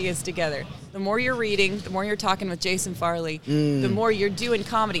two ideas together. The more you're reading, the more you're talking with Jason Farley, the more you're doing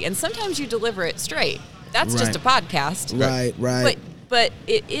comedy. And sometimes you deliver it straight. That's just a podcast. Right. But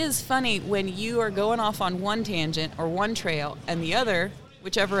it is funny when you are going off on one tangent or one trail and the other,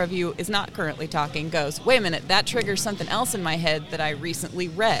 whichever of you is not currently talking, goes, wait a minute, that triggers something else in my head that I recently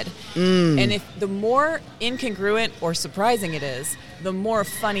read. And if the more incongruent or surprising it is, the more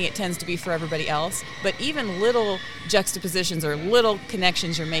funny it tends to be for everybody else. But even little juxtapositions or little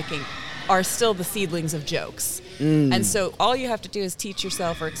connections you're making are still the seedlings of jokes. And so all you have to do is teach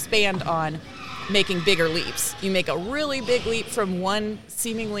yourself or expand on making bigger leaps. You make a really big leap from one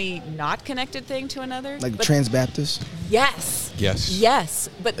seemingly not connected thing to another. Like Trans-Baptist? Yes.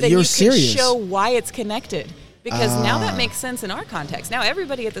 But then You're you serious. can show why it's connected. Because now that makes sense in our context. Now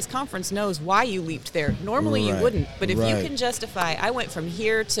everybody at this conference knows why you leaped there. Normally you wouldn't. But if you can justify, I went from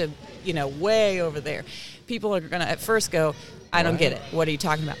here to, way over there, people are going to at first go, I don't get it. What are you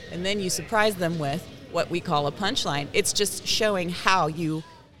talking about? And then you surprise them with what we call a punchline. It's just showing how you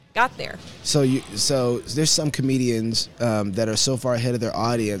got there. So there's some comedians that are so far ahead of their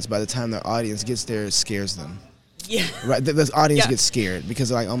audience, by the time their audience gets there, it scares them. Yeah. Right. The audience gets scared because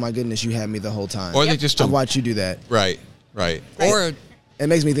they're like, oh my goodness, you had me the whole time. Or they just don't. I watch you do that. Right. Or it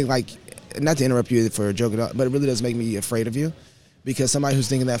makes me think, like, not to interrupt you for a joke, but it really does make me afraid of you, because somebody who's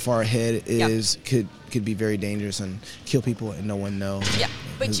thinking that far ahead could be very dangerous and kill people and no one knows. Yeah.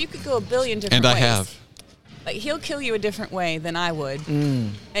 But you could go a billion different ways. And I have. Like, he'll kill you a different way than I would,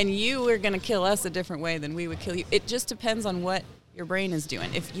 and you are going to kill us a different way than we would kill you. It just depends on what your brain is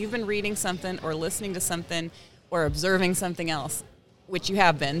doing. If you've been reading something or listening to something or observing something else, which you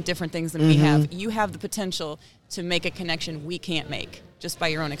have been, different things than we have, you have the potential to make a connection we can't make just by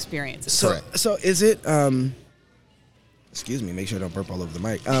your own experiences. So is it, excuse me, make sure I don't burp all over the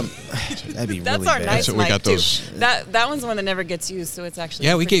mic. That'd be That's really our bad. nice So we mic, got too. those. That one's the one that never gets used, so it's actually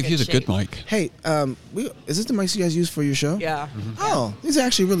Yeah, we pretty gave you the shape. good mic. Hey, is this the mics you guys use for your show? Yeah. Oh, these are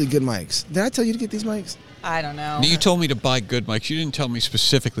actually really good mics. Did I tell you to get these mics? I don't know. You told me to buy good mics. You didn't tell me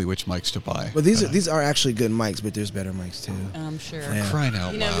specifically which mics to buy. Well, these are actually good mics, but there's better mics too. I'm sure. Yeah. Crying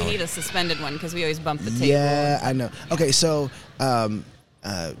out loud. We need a suspended one because we always bump the table. Yeah, I know. Okay, so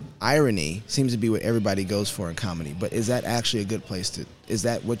irony seems to be what everybody goes for in comedy, but is that actually a good place to? Is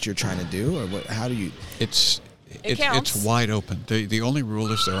that what you're trying to do, or what? How do you? It's counts. wide open. The only rule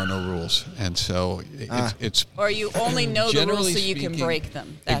is there are no rules, and so it's. Or you only know the rules Generally so you can speaking, break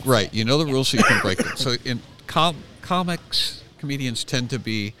them. Right, you know the rules so you can break them. So in comics, comedians tend to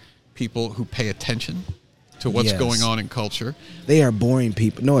be people who pay attention to what's going on in culture. They are boring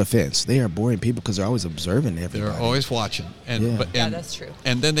people. No offense, they are boring people because they're always observing everybody. They're always watching, and that's true.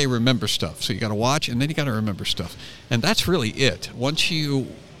 And then they remember stuff. So you got to watch, and then you got to remember stuff, and that's really it. Once you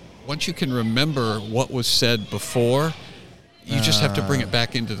can remember what was said before, You just have to bring it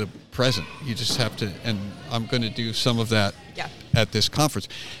back into the present. You just have to, and I'm going to do some of that at this conference.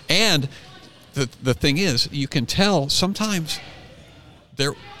 And the thing is, you can tell sometimes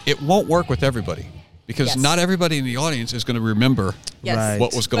it won't work with everybody because not everybody in the audience is going to remember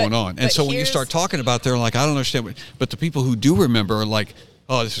what was going on. And so when you start talking about, they're like, I don't understand. But the people who do remember are like,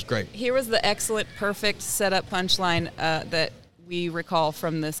 oh, this is great. Here was the excellent, perfect setup punchline that we recall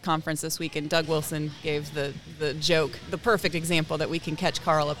from this conference this week, and Doug Wilson gave the joke, the perfect example that we can catch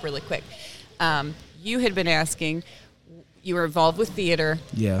Carl up really quick. You had been asking, you were involved with theater.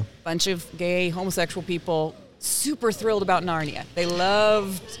 Yeah. Bunch of gay, homosexual people, super thrilled about Narnia. They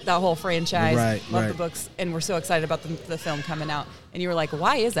loved that whole franchise, loved the books, and were so excited about the film coming out. And you were like,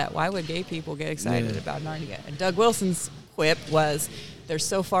 why is that? Why would gay people get excited about Narnia? And Doug Wilson's quip was, they're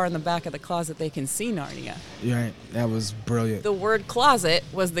so far in the back of the closet they can see Narnia. Right. That was brilliant. The word closet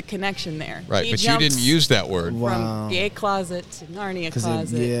was the connection there. Right, but you didn't use that word. From gay closet to Narnia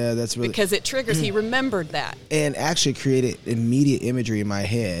closet. That's really... Because it triggers, he remembered that. And actually created immediate imagery in my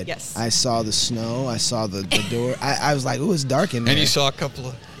head. Yes. I saw the snow. I saw the door. I was like, ooh, it's dark in there. And you saw a couple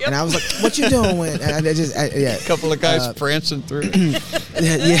of... And I was like, what you doing? And a couple of guys prancing through.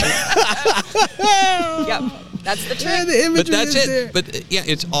 Yep. That's the trick. The imagery but that's is it. there. But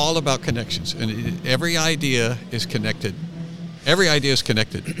it's all about connections, and every idea is connected. Every idea is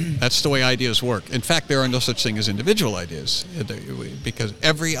connected. That's the way ideas work. In fact, there are no such thing as individual ideas, because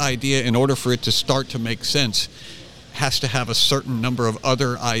every idea, in order for it to start to make sense, has to have a certain number of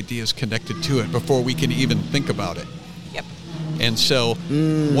other ideas connected to it before we can even think about it. Yep. And so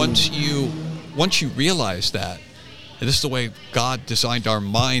once you realize that, and this is the way God designed our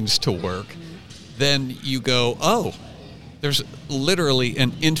minds to work, then you go, oh, there's literally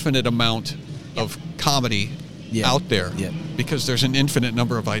an infinite amount of comedy out there because there's an infinite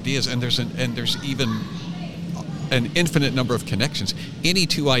number of ideas, and there's even an infinite number of connections. Any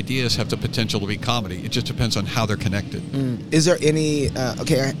two ideas have the potential to be comedy. It just depends on how they're connected. Is there any?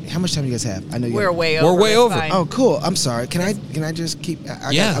 How much time do you guys have? I know we're way over. We're way over. Fine. Oh, cool. I'm sorry. Can I just keep?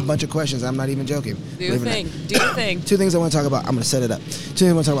 I got a bunch of questions. I'm not even joking. Do your thing. Do your thing. Two things I want to talk about. I'm going to set it up. Two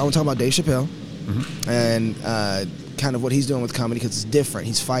things I want to talk about. I want to talk about Dave Chappelle and kind of what he's doing with comedy, because it's different.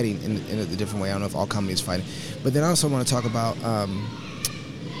 He's fighting in a different way. I don't know if all comedy is fighting, but then I also want to talk about.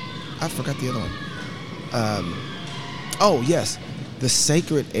 I forgot the other one. Oh, yes. The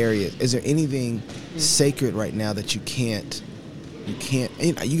sacred area. Is there anything sacred right now that you can't,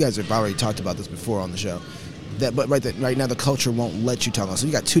 you guys have already talked about this before on the show. But right now the culture won't let you talk about. So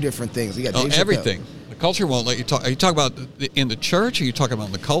you got two different things. You got Dave Chappelle. Everything. The culture won't let you talk. Are you talking about in the church, or are you talking about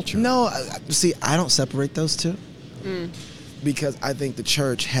in the culture? No, see, I don't separate those two. Because I think the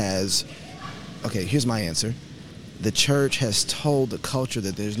church has, okay, here's my answer. The church has told the culture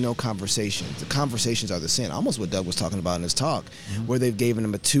that there's no conversations. The conversations are the sin. Almost what Doug was talking about in his talk, where they've given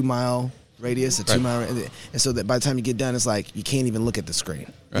them a 2-mile radius, a 2-mile, and so that by the time you get done, it's like you can't even look at the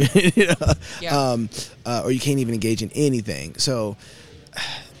screen, or you can't even engage in anything. So,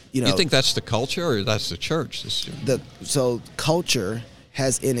 you think that's the culture or that's the church? So culture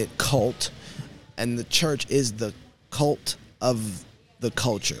has in it cult, and the church is the cult of the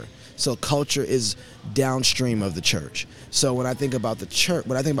culture. So culture is downstream of the church. So when I think about the church,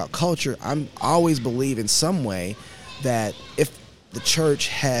 when I think about culture, I'm always believe in some way that if the church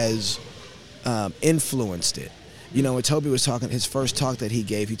has influenced it. When Toby was talking, his first talk that he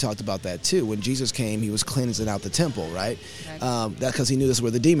gave, he talked about that too. When Jesus came, he was cleansing out the temple, right? That because he knew this is where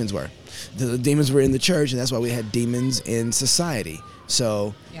the demons were. The demons were in the church, and that's why we had demons in society.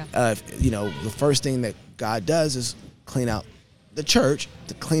 So, the first thing that God does is clean out the church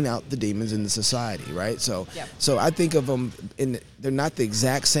to clean out the demons in the society, right? So I think of them they're not the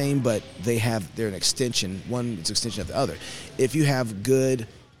exact same, but they're an extension. One is an extension of the other. If you have good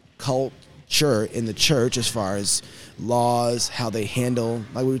culture in the church as far as laws, how they handle,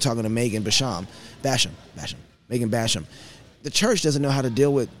 like we were talking to Megan Basham, the church doesn't know how to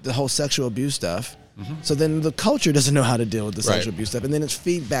deal with the whole sexual abuse stuff. So then the culture doesn't know how to deal with the sexual abuse stuff, and then it's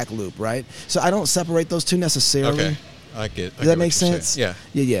feedback loop, right? So I don't separate those two necessarily. Okay. I get Does that make sense? Yeah.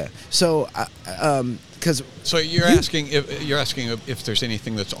 So, so you're asking if there's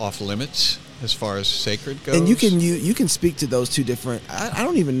anything that's off limits as far as sacred goes, and you can speak to those two different. I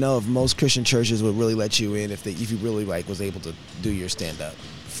don't even know if most Christian churches would really let you in if you really was able to do your stand up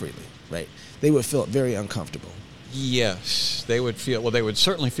freely, right? They would feel very uncomfortable. Yes, they would feel. Well, they would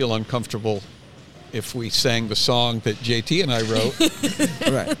certainly feel uncomfortable if we sang the song that JT and I wrote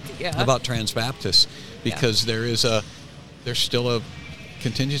about Trans Baptists, because there's still a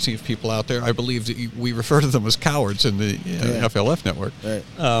contingency of people out there. I believe that we refer to them as cowards in the FLF network. Right.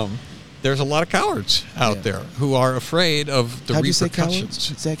 there's a lot of cowards out there who are afraid of the How'd you say repercussions.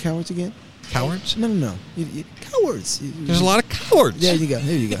 cowards? Say cowards again? Cowards? No. Cowards. There's a lot of cowards. There you go.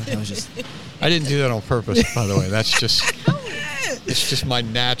 I was just. I didn't do that on purpose, by the way. That's just. It's just my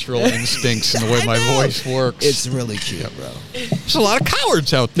natural instincts and the way my voice works. It's really cute, bro. There's a lot of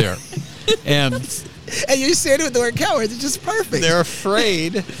cowards out there, and you said it with the word cowards. It's just perfect. they're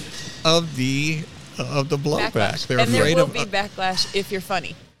afraid of the blowback. Backlash. They're And afraid there of. will be backlash if you're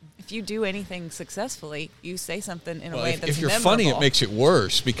funny. If you do anything successfully, you say something in a way that's if you're memorable. funny, it makes it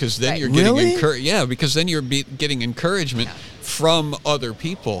worse because then Right. you're getting Really? Yeah, because then you're getting encouragement from other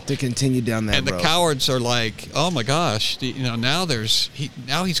people. to continue down that And the road. cowards are like, oh my gosh,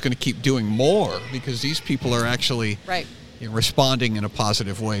 now he's going to keep doing more because these people are actually Right. responding in a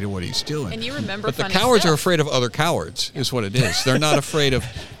positive way to what he's doing. And you remember but the funny cowards stuff. are afraid of other cowards, is what it is. They're not afraid of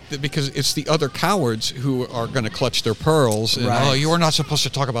because it's the other cowards who are going to clutch their pearls and Right. oh, you are not supposed to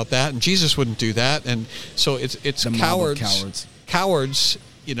talk about that, and Jesus wouldn't do that, and so it's The mob of cowards. Cowards,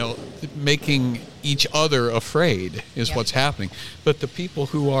 making each other afraid is what's happening. But the people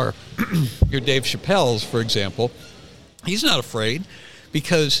who are your Dave Chappelle's, for example, he's not afraid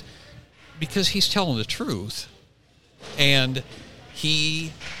because he's telling the truth, and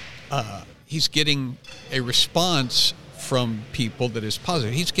he's getting a response from people that is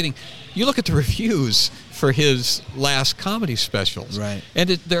positive. You look at the reviews for his last comedy specials, right? And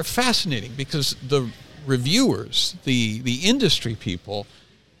they're fascinating because the reviewers, the industry people,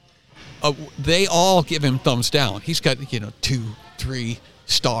 they all give him thumbs down. He's got 2, 3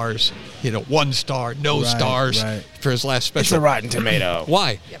 stars, 1 star, no stars for his last special. It's a Rotten Tomato.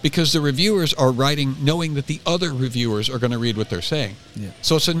 Why? Because the reviewers are writing knowing that the other reviewers are going to read what they're saying. Yeah.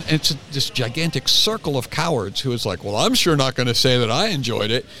 So it's this gigantic circle of cowards who is like, well, I'm sure not going to say that I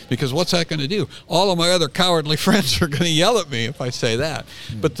enjoyed it because what's that going to do? All of my other cowardly friends are going to yell at me if I say that.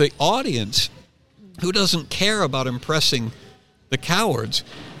 But the audience who doesn't care about impressing the cowards,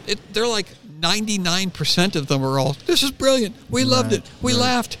 they're like 99% of them are all, this is brilliant. We loved it. We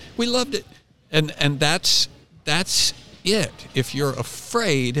laughed. We loved it. And that's it. If you're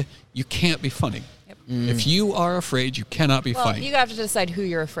afraid, you can't be funny. Yep. If you are afraid, you cannot be funny. You have to decide who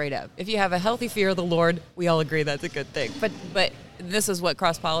you're afraid of. If you have a healthy fear of the Lord, we all agree that's a good thing. But this is what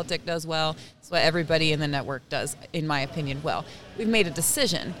Cross Politic does well. It's what everybody in the network does, in my opinion, well. We've made a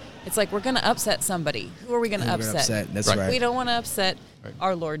decision. It's like we're going to upset somebody. Who are we going to upset? That's right. We don't want to upset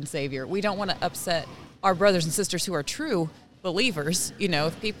our Lord and Savior. We don't want to upset our brothers and sisters who are true believers.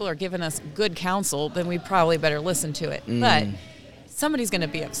 If people are giving us good counsel, then we probably better listen to it. But somebody's going to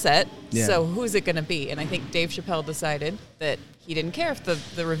be upset. Yeah. So who's it going to be? And I think Dave Chappelle decided that he didn't care if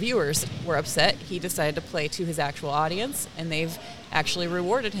the reviewers were upset. He decided to play to his actual audience, and they've actually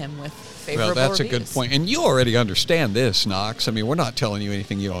rewarded him with favorable Well, that's reviews. a good point. And you already understand this, Knox. I mean, we're not telling you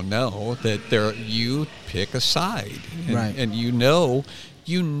anything you don't know, that you pick a side. And you know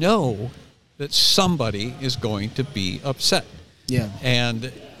that somebody is going to be upset. Yeah.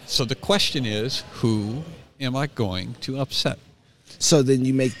 And so the question is, who am I going to upset? So then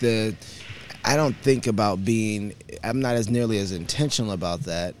you make I don't think about I'm not as nearly as intentional about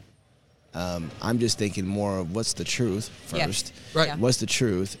that. I'm just thinking more of what's the truth first. Yeah. Right. Yeah. What's the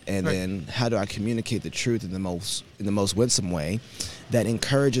truth, and then how do I communicate the truth in the most winsome way that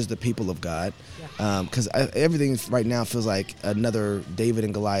encourages the people of God? Because everything right now feels like another David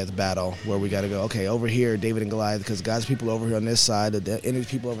and Goliath battle where we got to go, okay, over here, David and Goliath, because God's people over here on this side, the enemy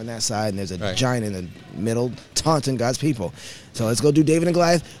people over on that side, and there's a giant in the middle taunting God's people. So let's go do David and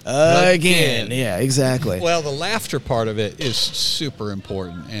Goliath again. Yeah, exactly. Well, the laughter part of it is super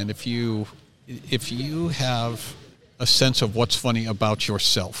important. And if you have a sense of what's funny about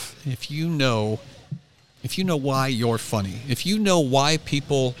yourself, if you know why you're funny, if you know why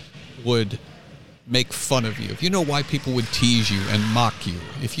people would make fun of you, if you know why people would tease you and mock you,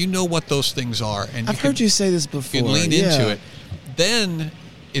 if you know what those things are, and I've heard you say this before, you can lean into it, then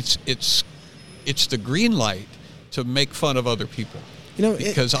it's the green light to make fun of other people.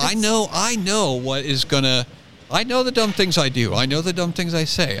 Because I know what is gonna. I know the dumb things I do. I know the dumb things I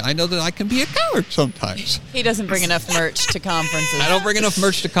say. I know that I can be a coward sometimes. He doesn't bring enough merch to conferences. I don't bring enough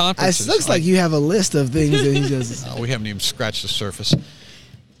merch to conferences. It looks like you have a list of things that he does. We haven't even scratched the surface.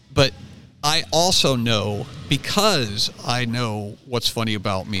 But I also know, because I know what's funny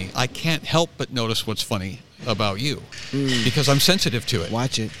about me, I can't help but notice what's funny about you. Because I'm sensitive to it.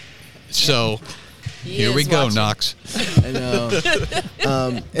 Watch it. So here we go, Knox. I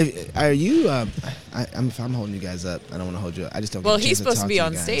know. Are you? If I'm holding you guys up, I don't want to hold you up. I just don't. Well, get a he's chance supposed to be talk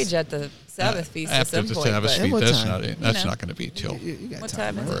on you stage at the Sabbath feast at After some the point. Sabbath but- feast, What that's time? not it. That's not going to be till You got What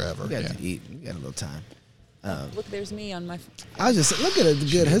time, time is right? forever. You got Yeah. to eat. You got a little time. Look, there's me on my. I was just look at the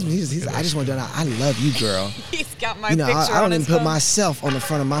good husband. I just want to know. I love you, girl. He's got my You know, picture I don't on even his put phone. myself on the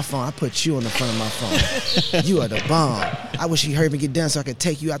front of my phone. I put you on the front of my phone. You are the bomb. I wish you hurried me get done so I could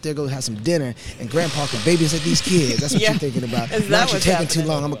take you out there, go have some dinner, and Grandpa could babysit these kids. That's what Yeah. you're thinking about. Is Now that you're what's taking too happening?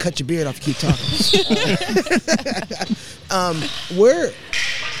 long. I'm gonna cut your beard off. Keep talking. Where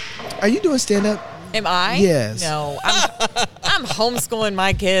are you doing stand up? Am I? Yes. No, I'm homeschooling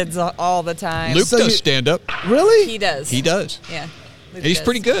my kids all the time. Luke So does you- stand up. Really? He does. He does. Yeah. Luke He's does.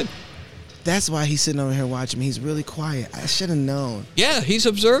 pretty good. That's why he's sitting over here watching me. He's really quiet. I should have known. Yeah, he's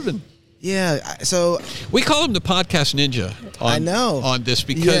observing. Yeah. So We call him the podcast ninja. I know. On this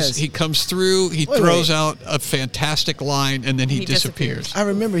because Yes. he comes through, he Wait, throws wait. out a fantastic line, and then he He disappears. I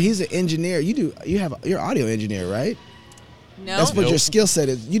remember he's an engineer. You're audio engineer, right? No. That's what Nope. your skill set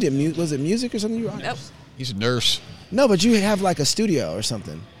is. You did was it music or something? You were Nope. He's a nurse. No, but you have like a studio or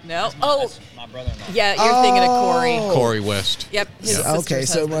something. No. Oh. Yeah, you're thinking of Corey. Corey West. Yep. His Okay, sister's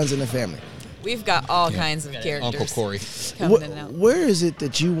so it husband. runs in the family. We've got all kinds of characters. Uncle Corey. coming in and out. Where is it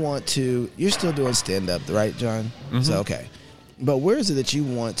that you want to? You're still doing stand up, right, John? Mm-hmm. So okay, but where is it that you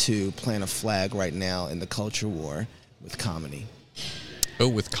want to plant a flag right now in the culture war with comedy? Oh,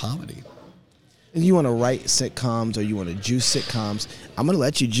 with comedy. If you want to write sitcoms or you want to juice sitcoms, I'm going to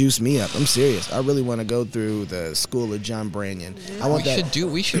let you juice me up. I'm serious. I really want to go through the school of John Branyan. I want that.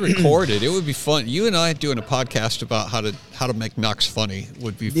 We should record it. It would be fun. You and I doing a podcast about how to make Knox funny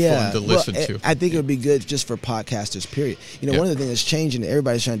would be fun to listen to. I think it would be good just for podcasters, period. You know, Yeah. one of the things that's changing,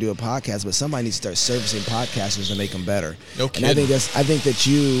 everybody's trying to do a podcast, but somebody needs to start servicing podcasters and make them better. No And I kidding. think that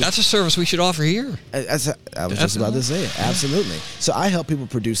you. That's a service we should offer here. I was just about to say it. Absolutely. So I help people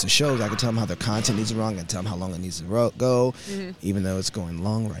produce the shows. I can tell them how their content needs to run. I can tell them how long it needs to go, even though it's going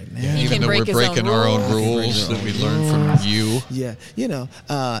long right now. He Even can though break we're his own breaking our own rules. rules that we learned from you. Yeah, you know,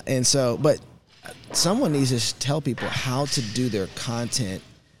 and so, but someone needs to tell people how to do their content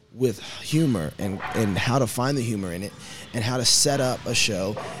with humor and how to find the humor in it and how to set up a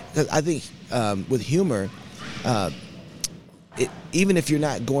show. Because I think with humor, even if you're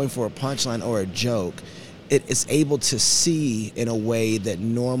not going for a punchline or a joke, it's able to see in a way that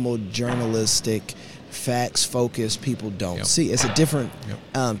normal journalistic, facts-focused people don't see. It's a different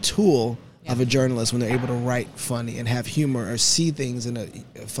tool of a journalist when they're able to write funny and have humor or see things in a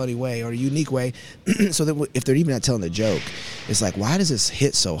funny way or a unique way. So that if they're even not telling a joke, it's like, why does this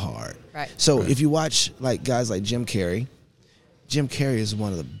hit so hard? Right. So if you watch like guys like Jim Carrey is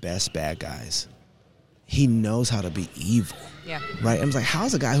one of the best bad guys. He knows how to be evil. Yeah. Right. I was like,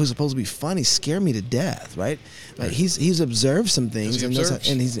 how's a guy who's supposed to be funny scare me to death? Right. Like he's observed some things He and, knows how-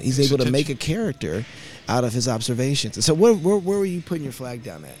 observes. and he's Pays able to attention. make a character out of his observations. And so where were you putting your flag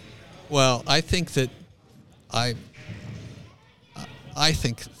down at? Well, I think that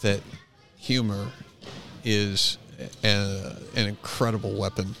humor is an incredible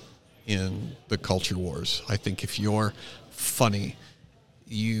weapon in the culture wars. I think if you're funny,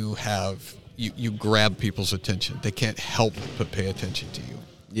 you grab people's attention. They can't help but pay attention to you.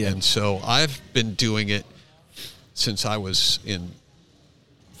 Yeah. And so I've been doing it since I was in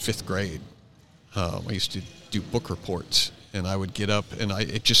 5th grade. I used to do book reports, and I would get up, and I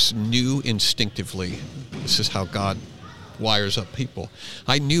just knew instinctively, this is how God wires up people.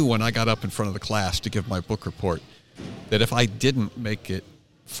 I knew when I got up in front of the class to give my book report that if I didn't make it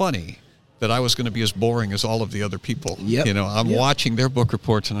funny, that I was going to be as boring as all of the other people. Yep. You know, I'm Yep. watching their book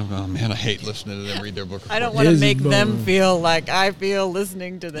reports, and I'm going, oh, man, I hate listening to them read their book reports. I don't want to Yes, make it's them boring. feel like I feel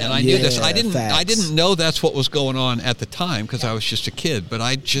listening to them. And I knew this. Yeah, I didn't facts. know that's what was going on at the time because I was just a kid. But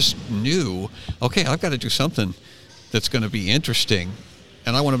I just knew, okay, I've got to do something that's going to be interesting,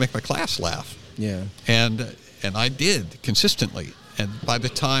 and I want to make my class laugh. Yeah. And I did consistently. And by the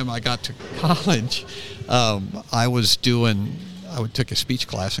time I got to college, I would take a speech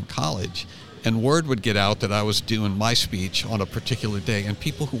class in college. And word would get out that I was doing my speech on a particular day, and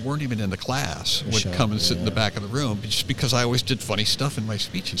people who weren't even in the class would Sure, come and sit in the yeah. back of the room just because I always did funny stuff in my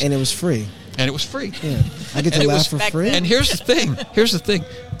speeches. And it was free. And it was free. Yeah. I get And to it laugh was for back free. then. And here's the thing.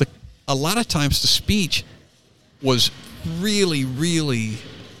 A lot of times the speech was really, really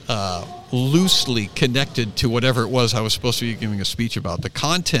loosely connected to whatever it was I was supposed to be giving a speech about. The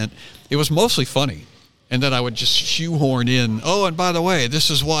content, it was mostly funny. And then I would just shoehorn in, oh, and by the way, this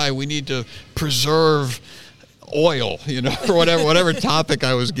is why we need to preserve oil, you know, or whatever topic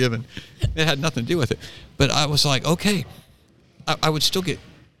I was given. It had nothing to do with it. But I was like, okay, I would still get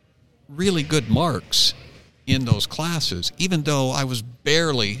really good marks in those classes, even though I was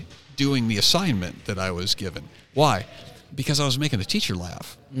barely doing the assignment that I was given. Why? Because I was making the teacher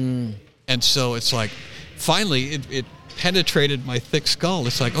laugh. And so it's like, finally it penetrated my thick skull.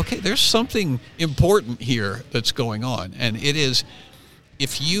 It's like, okay, there's something important here that's going on. And it is,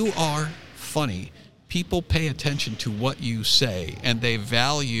 if you are funny, people pay attention to what you say, and they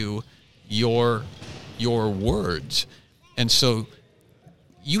value your words. And so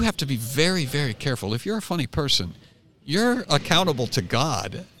you have to be very, very careful. If you're a funny person, you're accountable to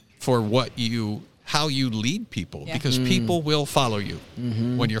God for how you lead people, because people will follow you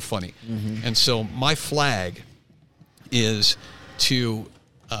when you're funny. And so my flag is to,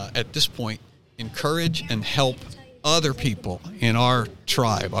 at this point, encourage and help other people in our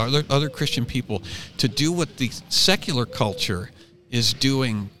tribe, other Christian people, to do what the secular culture is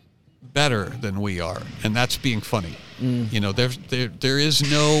doing better than we are, and that's being funny. You know, there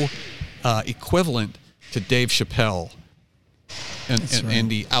is no equivalent to Dave Chappelle and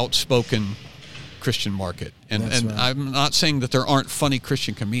the outspoken Christian market. And I'm not saying that there aren't funny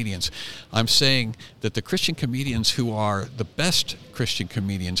Christian comedians. I'm saying that the Christian comedians who are the best Christian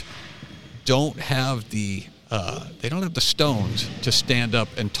comedians don't have the stones to stand up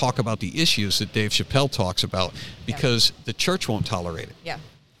and talk about the issues that Dave Chappelle talks about, because the church won't tolerate it. Yeah.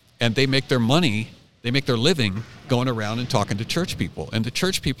 And they make their living going around and talking to church people. And the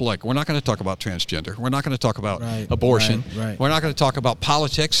church people are like, we're not going to talk about transgender. We're not going to talk about abortion. We're not going to talk about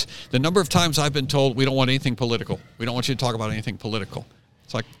politics. The number of times I've been told, we don't want anything political. We don't want you to talk about anything political.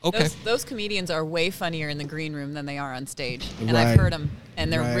 It's like, okay. Those comedians are way funnier in the green room than they are on stage. And I've heard them,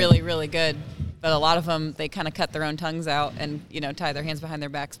 and they're really, really good. But a lot of them, they kind of cut their own tongues out and, tie their hands behind their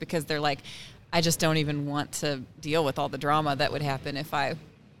backs, because they're like, I just don't even want to deal with all the drama that would happen if I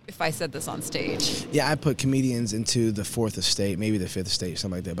said this on stage. Yeah, I put comedians into the fourth estate, maybe the fifth estate,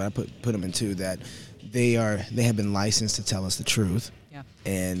 something like that. But I put them into that. They have been licensed to tell us the truth. Yeah.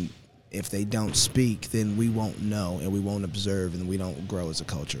 And if they don't speak, then we won't know, and we won't observe, and we don't grow as a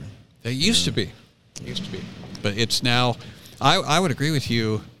culture. They used to be. But it's now, I would agree with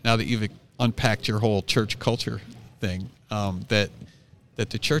you, now that you've unpacked your whole church culture thing, that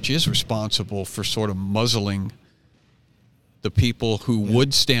the church is responsible for sort of muzzling the people who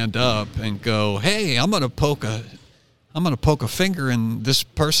would stand up and go, hey, I'm going to poke a finger in this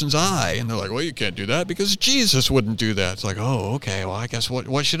person's eye. And they're like, well, you can't do that because Jesus wouldn't do that. It's like, oh, okay, well, I guess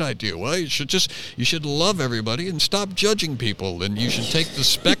what should I do? Well, you should love everybody and stop judging people, and you should take the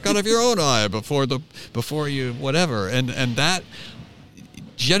speck out of your own eye before you whatever. And that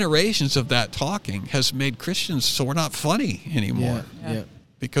generations of that talking has made Christians so we're not funny anymore. Yeah.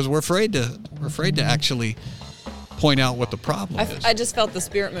 Because we're afraid to actually point out what the problem is. I just felt the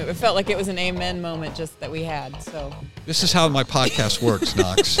spirit move. It felt like it was an amen moment just that we had. So this is how my podcast works,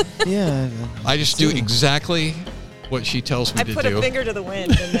 Knox. Yeah. I just do exactly what she tells me to do. I put a finger to the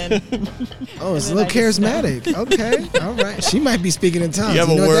wind, and then. Oh, it's a little charismatic. Okay, all right. She might be speaking in tongues. You have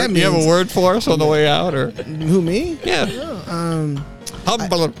a word for us on the way out, or who, me? Yeah.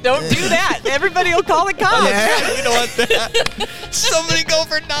 Don't do that. Everybody will call the cops. Yeah, we don't want that. Somebody go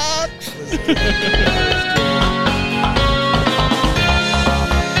for Knox.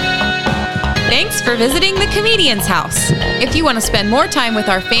 Thanks for visiting the Comedian's House. If you want to spend more time with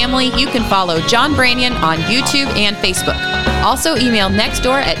our family, you can follow John Branyan on YouTube and Facebook. Also email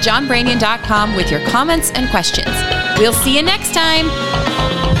nextdoor@johnbranyan.com with your comments and questions. We'll see you next time.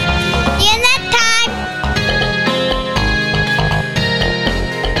 See you next time.